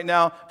temptation right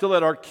now to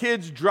let our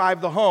kids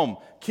drive the home.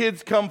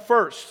 Kids come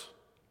first.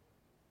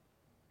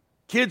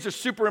 Kids are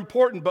super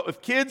important, but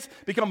if kids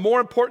become more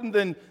important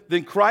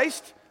than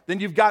Christ, then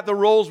you've got the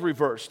roles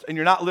reversed and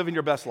you're not living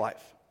your best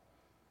life.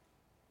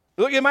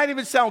 Look, it might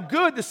even sound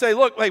good to say,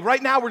 look, like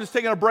right now we're just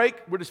taking a break,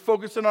 we're just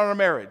focusing on our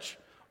marriage.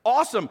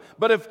 Awesome,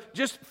 but if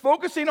just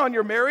focusing on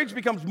your marriage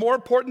becomes more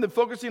important than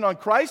focusing on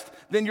Christ,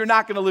 then you're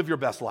not going to live your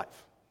best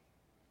life.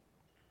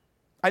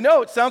 I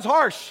know, it sounds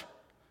harsh.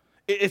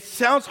 It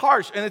sounds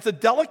harsh, and it's a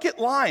delicate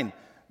line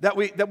that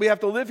we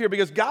have to live here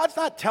because God's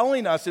not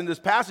telling us in this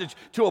passage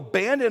to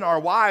abandon our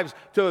wives,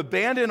 to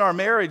abandon our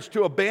marriage,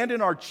 to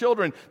abandon our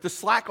children, to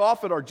slack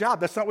off at our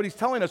job. That's not what he's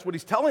telling us. What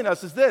he's telling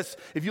us is this: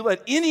 if you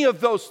let any of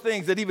those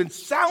things that even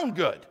sound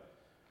good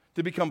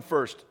to become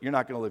first, you're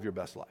not going to live your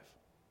best life.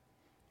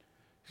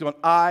 He's going,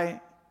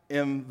 I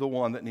am the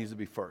one that needs to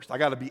be first. I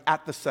got to be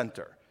at the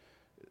center.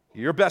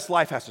 Your best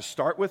life has to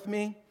start with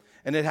me,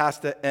 and it has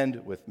to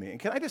end with me. And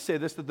can I just say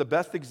this, that the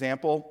best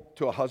example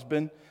to a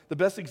husband, the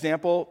best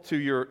example to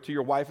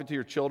your wife and to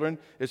your children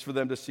is for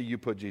them to see you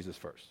put Jesus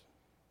first.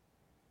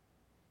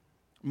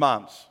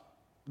 Moms,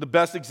 the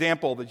best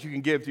example that you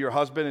can give to your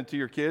husband and to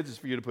your kids is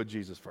for you to put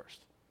Jesus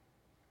first.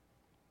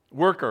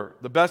 Worker,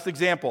 the best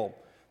example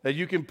that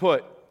you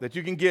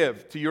can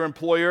give to your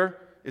employer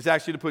is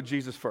actually to put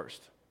Jesus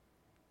first.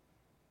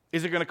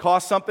 Is it going to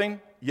cost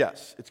something?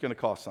 Yes, it's going to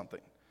cost something.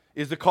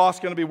 Is the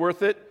cost going to be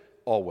worth it?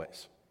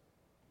 Always.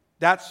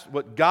 That's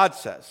what God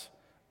says.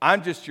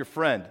 I'm just your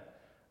friend,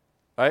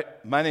 right?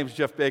 My name's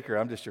Jeff Baker.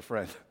 I'm just your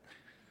friend,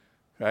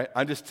 right?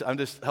 I'm just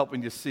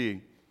helping you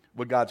see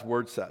what God's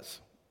word says.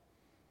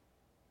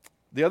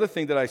 The other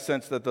thing that I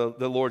sense that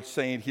the Lord's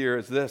saying here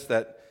is this,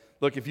 that,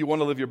 look, if you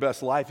want to live your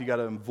best life, you got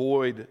to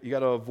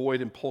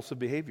avoid impulsive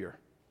behavior.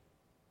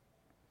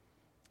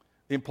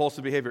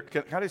 Impulsive behavior.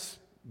 Can I just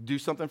do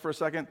something for a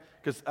second?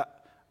 Because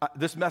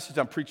this message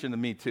I'm preaching to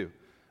me too.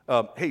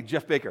 Hey,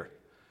 Jeff Baker,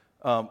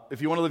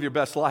 if you want to live your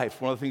best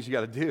life, one of the things you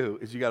got to do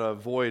is you got to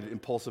avoid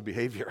impulsive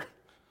behavior.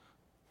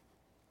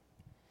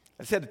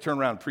 I just had to turn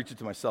around and preach it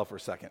to myself for a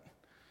second,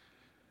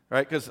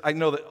 right? Because I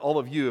know that all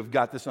of you have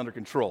got this under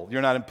control.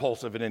 You're not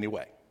impulsive in any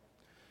way,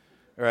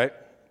 all right?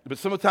 But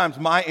sometimes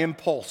my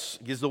impulse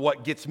is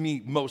what gets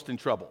me most in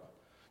trouble.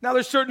 Now,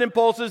 there's certain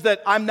impulses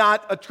that I'm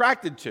not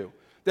attracted to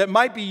that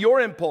might be your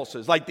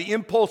impulses, like the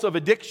impulse of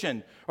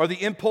addiction or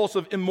the impulse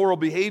of immoral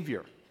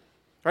behavior.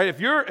 Right? If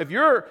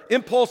your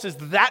impulse is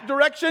that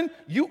direction,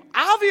 you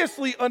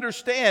obviously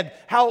understand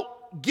how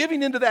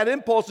giving into that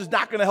impulse is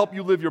not going to help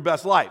you live your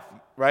best life,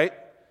 right?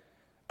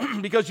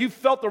 Because you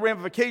felt the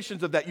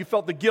ramifications of that. You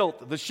felt the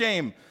guilt, the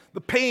shame, the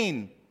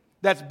pain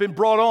that's been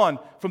brought on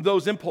from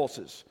those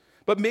impulses.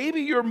 But maybe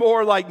you're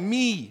more like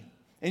me,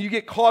 and you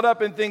get caught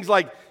up in things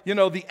like,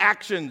 the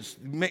actions,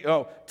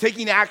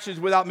 taking actions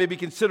without maybe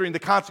considering the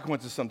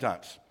consequences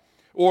sometimes,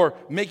 or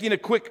making a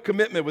quick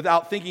commitment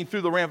without thinking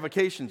through the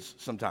ramifications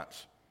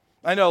sometimes.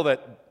 I know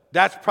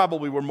that's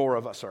probably where more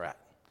of us are at.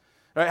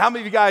 Right? How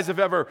many of you guys have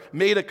ever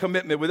made a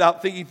commitment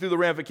without thinking through the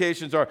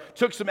ramifications, or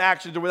took some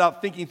actions or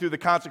without thinking through the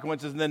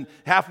consequences, and then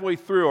halfway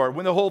through or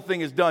when the whole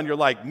thing is done, you're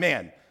like,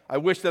 man, I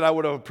wish that I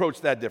would have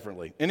approached that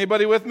differently.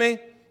 Anybody with me?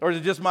 Or is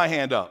it just my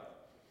hand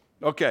up?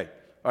 Okay.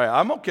 All right,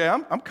 I'm okay.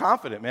 I'm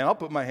confident, man. I'll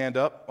put my hand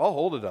up. I'll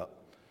hold it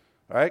up.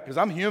 All right? Because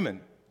I'm human.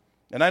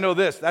 And I know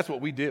this. That's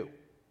what we do.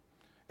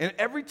 And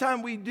every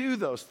time we do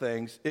those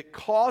things, it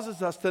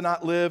causes us to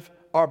not live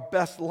our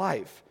best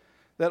life.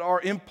 That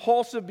our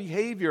impulsive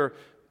behavior,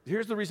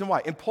 here's the reason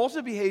why.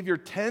 Impulsive behavior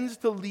tends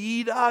to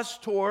lead us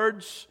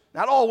towards,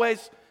 not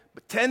always,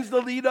 but tends to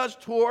lead us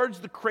towards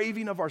the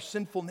craving of our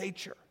sinful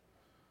nature.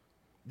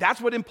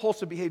 That's what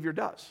impulsive behavior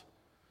does.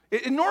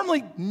 It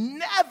normally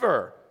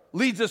never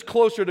leads us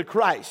closer to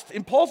Christ.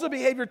 Impulsive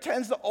behavior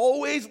tends to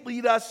always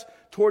lead us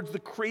towards the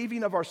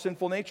craving of our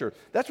sinful nature.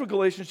 That's what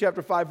Galatians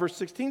chapter 5, verse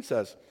 16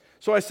 says.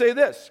 So I say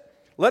this,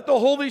 let the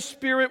Holy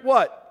Spirit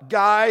what?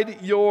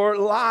 Guide your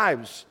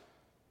lives.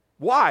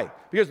 Why?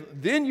 Because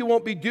then you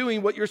won't be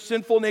doing what your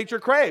sinful nature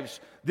craves.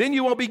 Then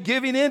you won't be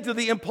giving in to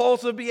the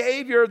impulsive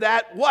behavior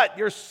that what?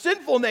 Your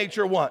sinful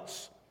nature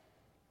wants.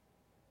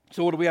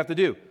 So what do we have to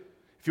do?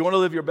 If you want to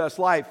live your best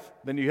life,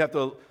 then you have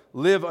to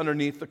live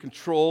underneath the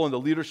control and the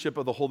leadership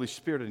of the Holy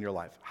Spirit in your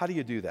life. How do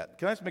you do that?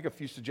 Can I just make a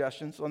few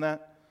suggestions on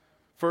that?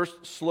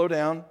 First, slow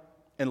down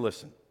and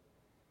listen.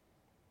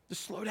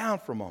 Just slow down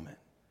for a moment.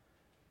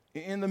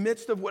 In the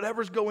midst of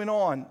whatever's going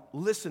on,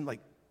 listen,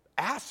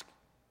 ask,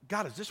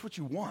 God, is this what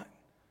you want?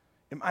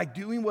 Am I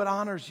doing what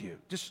honors you?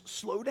 Just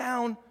slow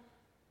down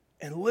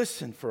and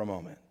listen for a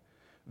moment.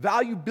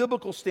 Value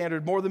biblical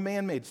standard more than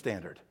man-made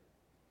standard.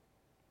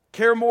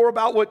 Care more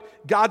about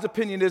what God's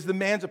opinion is than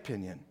man's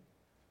opinion.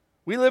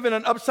 We live in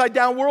an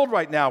upside-down world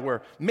right now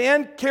where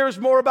man cares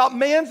more about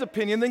man's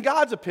opinion than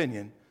God's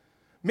opinion.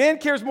 Man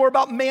cares more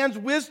about man's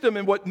wisdom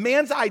and what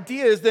man's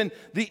idea is than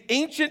the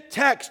ancient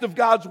text of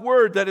God's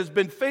word that has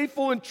been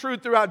faithful and true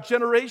throughout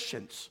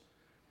generations.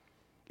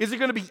 Is it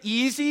going to be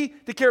easy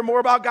to care more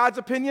about God's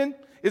opinion?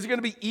 Is it going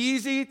to be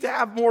easy to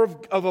have more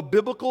of a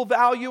biblical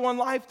value on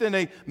life than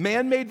a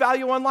man-made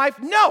value on life?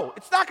 No,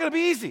 it's not going to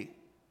be easy.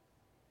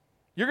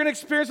 You're going to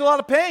experience a lot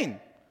of pain.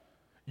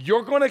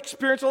 You're going to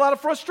experience a lot of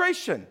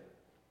frustration.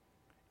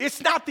 It's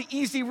not the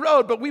easy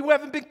road, but we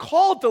haven't been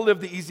called to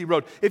live the easy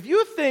road. If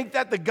you think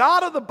that the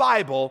God of the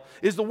Bible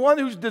is the one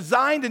who's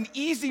designed an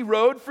easy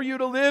road for you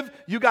to live,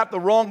 you got the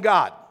wrong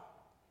God.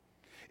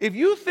 If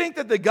you think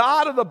that the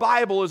God of the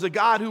Bible is a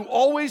God who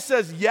always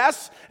says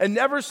yes and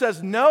never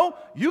says no,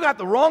 you got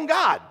the wrong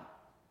God.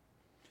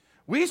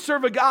 We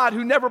serve a God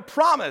who never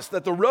promised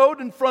that the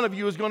road in front of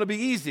you is going to be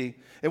easy,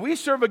 and we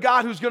serve a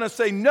God who's going to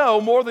say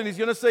no more than he's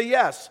going to say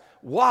yes.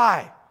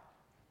 Why?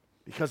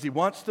 Because he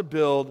wants to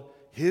build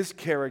his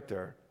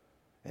character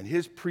and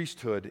his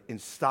priesthood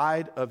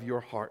inside of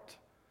your heart.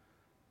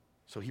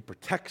 So he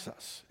protects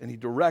us and he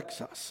directs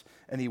us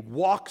and he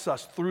walks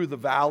us through the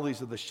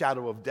valleys of the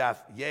shadow of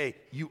death. Yea,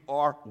 you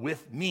are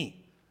with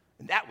me.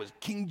 And that was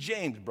King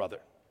James, brother.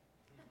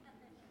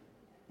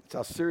 That's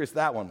how serious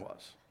that one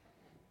was.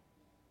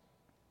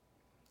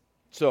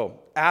 So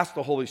ask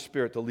the Holy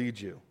Spirit to lead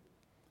you.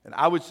 And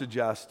I would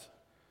suggest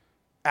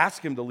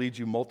ask him to lead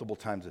you multiple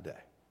times a day.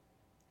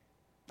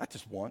 Not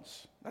just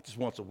once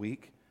a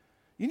week.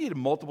 You need it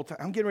multiple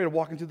times. I'm getting ready to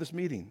walk into this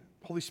meeting.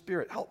 Holy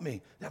Spirit, help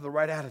me to have the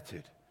right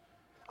attitude.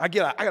 I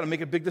got to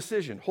make a big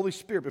decision. Holy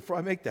Spirit, before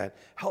I make that,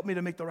 help me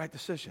to make the right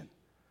decision.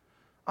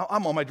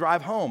 I'm on my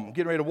drive home. I'm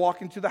getting ready to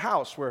walk into the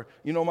house where,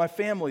 my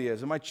family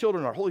is and my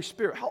children are. Holy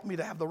Spirit, help me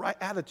to have the right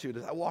attitude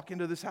as I walk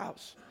into this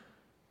house.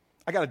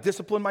 I got to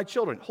discipline my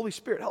children. Holy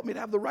Spirit, help me to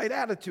have the right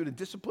attitude in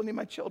disciplining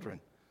my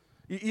children.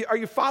 Are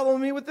you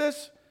following me with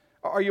this?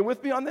 Are you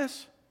with me on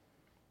this?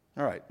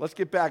 All right, let's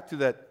get back to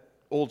that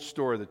old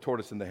story, the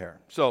tortoise and the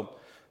hare. So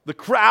The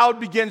crowd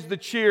begins to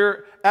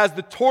cheer as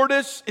the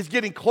tortoise is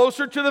getting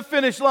closer to the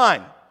finish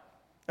line.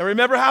 And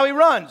remember how he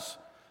runs.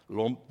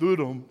 And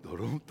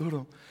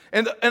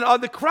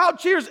the crowd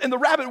cheers, and the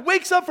rabbit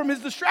wakes up from his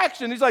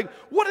distraction. He's like,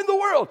 what in the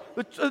world?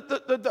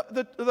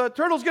 The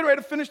turtle's getting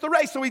ready to finish the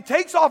race. So he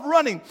takes off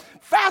running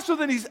faster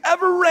than he's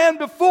ever ran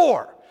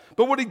before.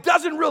 But what he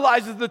doesn't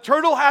realize is the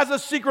turtle has a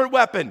secret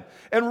weapon.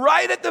 And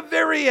right at the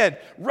very end,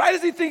 right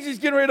as he thinks he's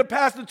getting ready to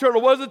pass the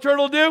turtle, what does the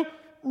turtle do?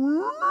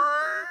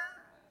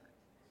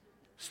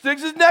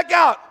 Sticks his neck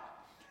out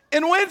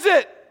and wins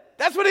it.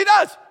 That's what he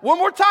does. One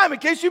more time in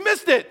case you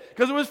missed it,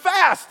 because it was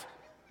fast.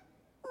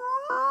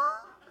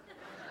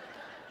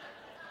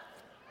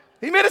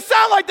 He made it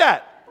sound like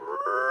that.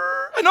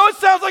 I know it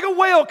sounds like a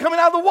whale coming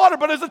out of the water,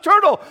 but it's a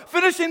turtle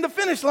finishing the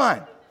finish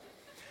line.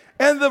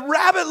 And the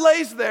rabbit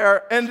lays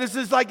there and this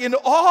is like in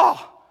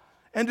awe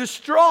and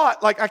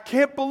distraught, like, I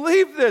can't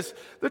believe this.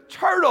 The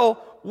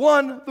turtle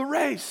won the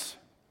race.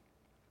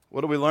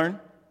 What do we learn?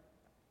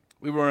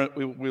 We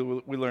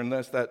learn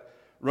this, that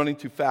running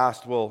too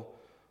fast will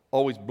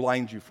always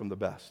blind you from the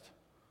best.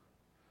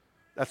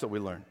 That's what we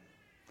learn.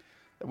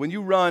 When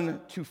you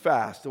run too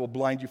fast, it will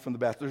blind you from the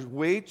best. There's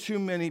way too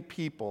many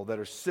people that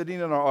are sitting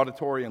in our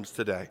auditoriums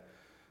today,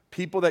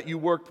 people that you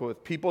worked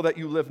with, people that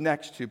you live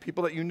next to,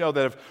 people that you know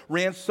that have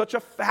ran such a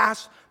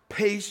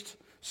fast-paced,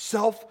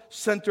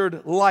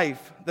 self-centered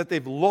life that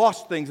they've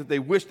lost things that they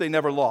wish they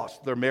never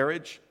lost. Their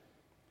marriage,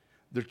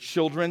 their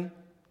children,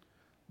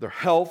 their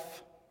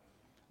health,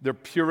 their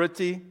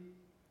purity,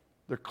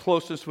 their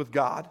closeness with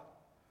God.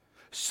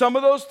 Some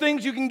of those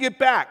things you can get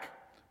back,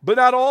 but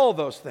not all of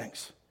those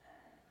things.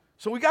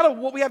 So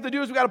what we have to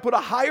do is we got to put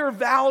a higher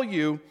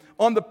value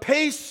on the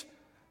pace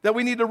that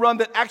we need to run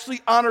that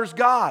actually honors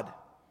God.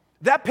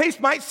 That pace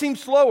might seem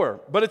slower,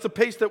 but it's a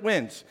pace that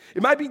wins.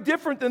 It might be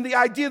different than the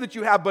idea that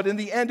you have, but in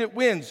the end it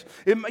wins.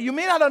 You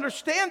may not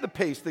understand the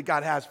pace that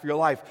God has for your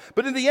life,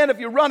 but in the end, if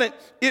you run it,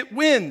 it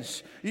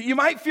wins. You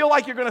might feel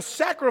like you're going to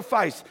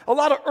sacrifice a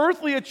lot of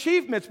earthly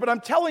achievements, but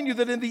I'm telling you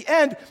that in the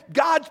end,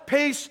 God's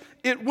pace,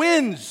 it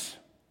wins.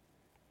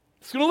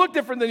 It's going to look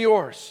different than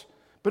yours,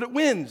 but it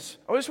wins.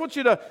 I just want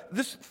you to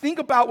think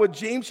about what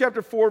James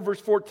chapter 4, verse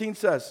 14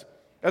 says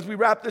as we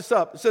wrap this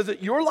up. It says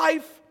that your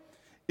life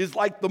is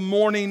like the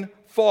morning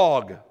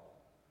fog.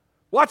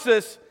 Watch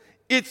this.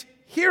 It's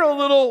here a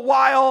little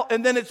while,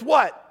 and then it's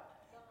what?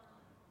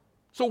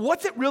 So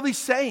what's it really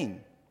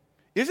saying?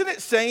 Isn't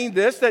it saying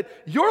this, that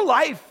your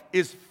life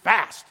is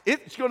fast?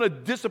 It's going to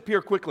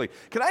disappear quickly.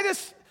 Can I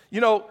just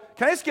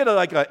get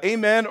an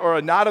amen or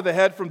a nod of the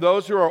head from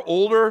those who are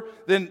older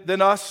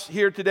than us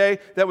here today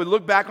that would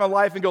look back on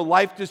life and go,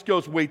 life just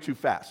goes way too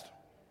fast?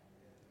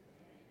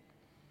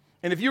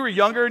 And if you were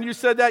younger and you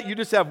said that, you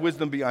just have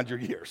wisdom beyond your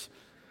years.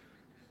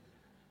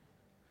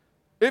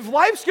 If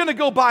life's going to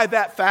go by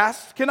that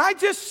fast, can I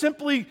just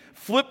simply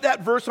flip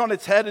that verse on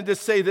its head and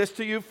just say this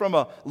to you from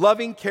a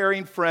loving,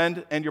 caring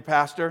friend and your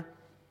pastor?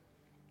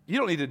 You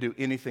don't need to do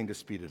anything to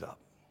speed it up.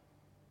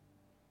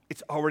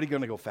 It's already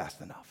going to go fast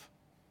enough.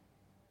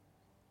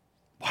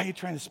 Why are you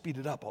trying to speed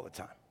it up all the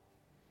time?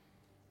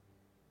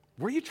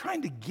 Where are you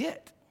trying to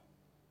get?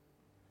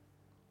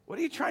 What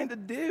are you trying to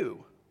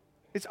do?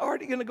 It's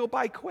already going to go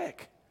by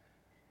quick.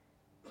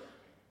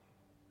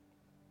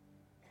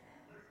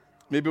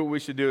 Maybe what we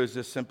should do is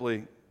just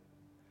simply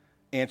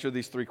answer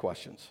these three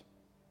questions.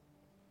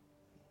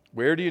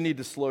 Where do you need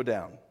to slow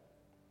down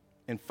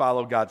and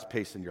follow God's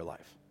pace in your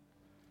life?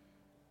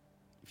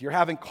 If you're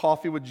having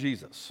coffee with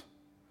Jesus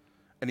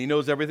and he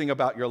knows everything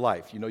about your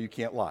life, you know you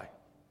can't lie.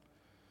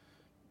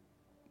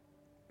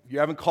 If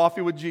you're having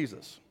coffee with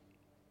Jesus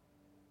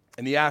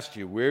and he asked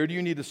you, where do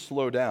you need to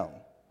slow down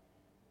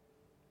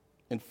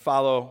and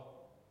follow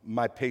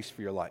my pace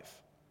for your life?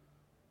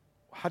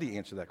 How do you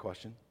answer that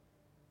question?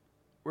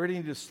 Where do you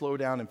need to slow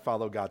down and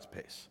follow God's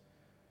pace?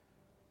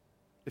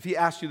 If he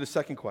asks you the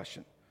second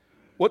question,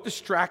 what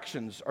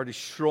distractions are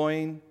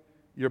destroying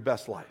your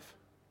best life?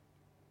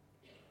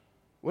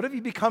 What have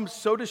you become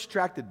so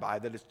distracted by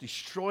that it's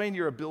destroying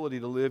your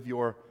ability to live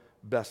your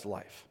best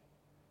life?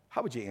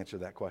 How would you answer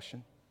that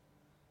question?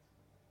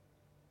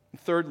 And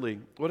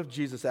thirdly, what if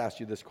Jesus asked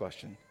you this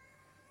question?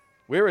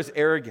 Where has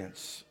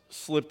arrogance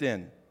slipped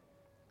in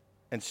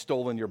and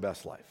stolen your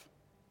best life?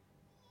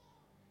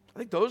 I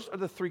think those are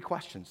the three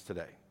questions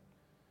today.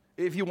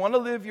 If you want to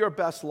live your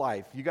best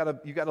life, you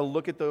got to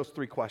look at those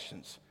three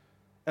questions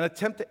and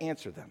attempt to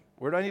answer them.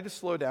 Where do I need to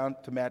slow down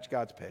to match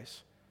God's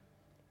pace?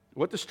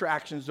 What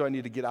distractions do I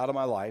need to get out of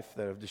my life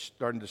that have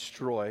starting to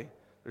destroy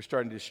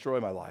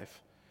my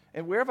life?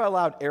 And where have I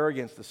allowed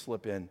arrogance to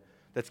slip in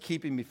that's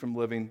keeping me from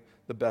living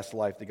the best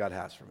life that God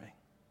has for me?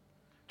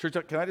 Church,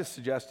 can I just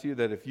suggest to you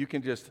that if you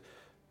can just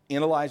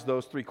analyze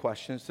those three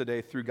questions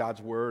today through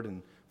God's word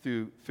and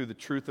through the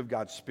truth of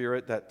God's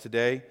Spirit, that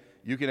today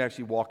you can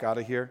actually walk out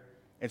of here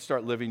and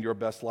start living your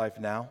best life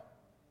now.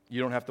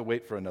 You don't have to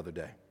wait for another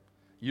day.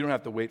 You don't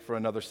have to wait for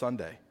another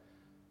Sunday.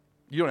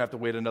 You don't have to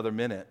wait another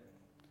minute.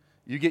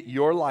 You get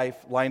your life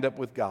lined up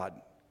with God,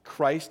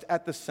 Christ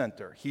at the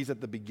center. He's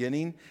at the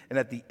beginning and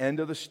at the end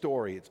of the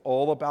story. It's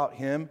all about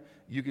him.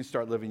 You can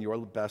start living your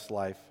best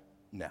life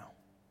now.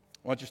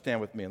 Why don't you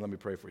stand with me and let me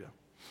pray for you.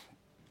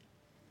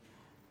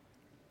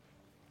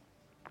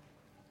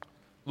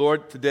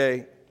 Lord,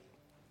 today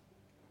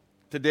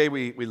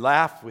we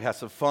laugh, we have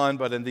some fun,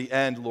 but in the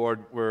end,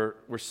 Lord,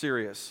 we're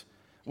serious.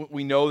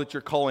 We know that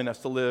you're calling us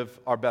to live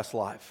our best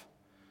life.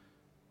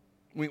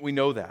 We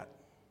know that.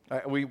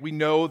 We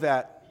know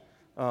that,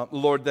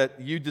 Lord, that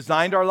you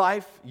designed our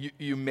life,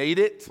 you made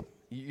it,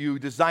 you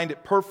designed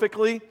it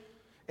perfectly,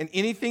 and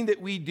anything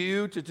that we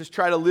do to just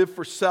try to live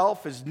for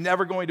self is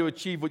never going to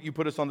achieve what you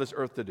put us on this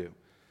earth to do.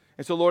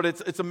 And so, Lord,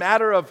 it's a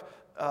matter of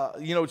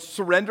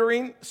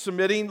surrendering,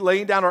 submitting,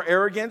 laying down our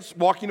arrogance,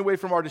 walking away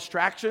from our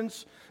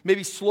distractions,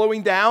 maybe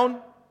slowing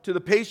down to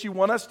the pace you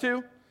want us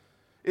to.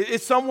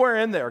 It's somewhere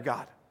in there,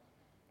 God.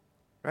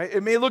 Right?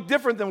 It may look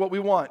different than what we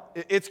want.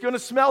 It's going to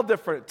smell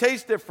different,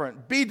 taste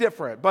different, be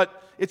different,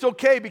 but it's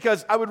okay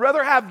because I would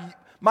rather have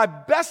my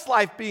best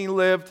life being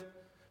lived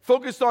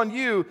focused on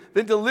you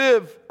than to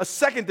live a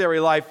secondary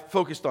life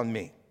focused on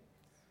me.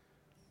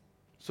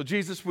 So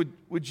Jesus,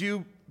 would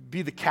you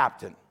be the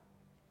captain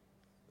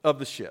of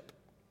the ship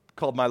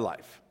called my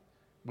life?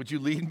 Would you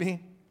lead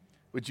me?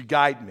 Would you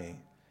guide me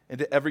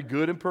into every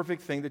good and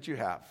perfect thing that you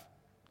have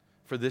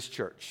for this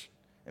church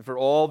and for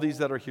all these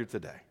that are here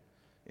today?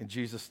 In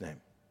Jesus'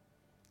 name,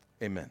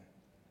 amen.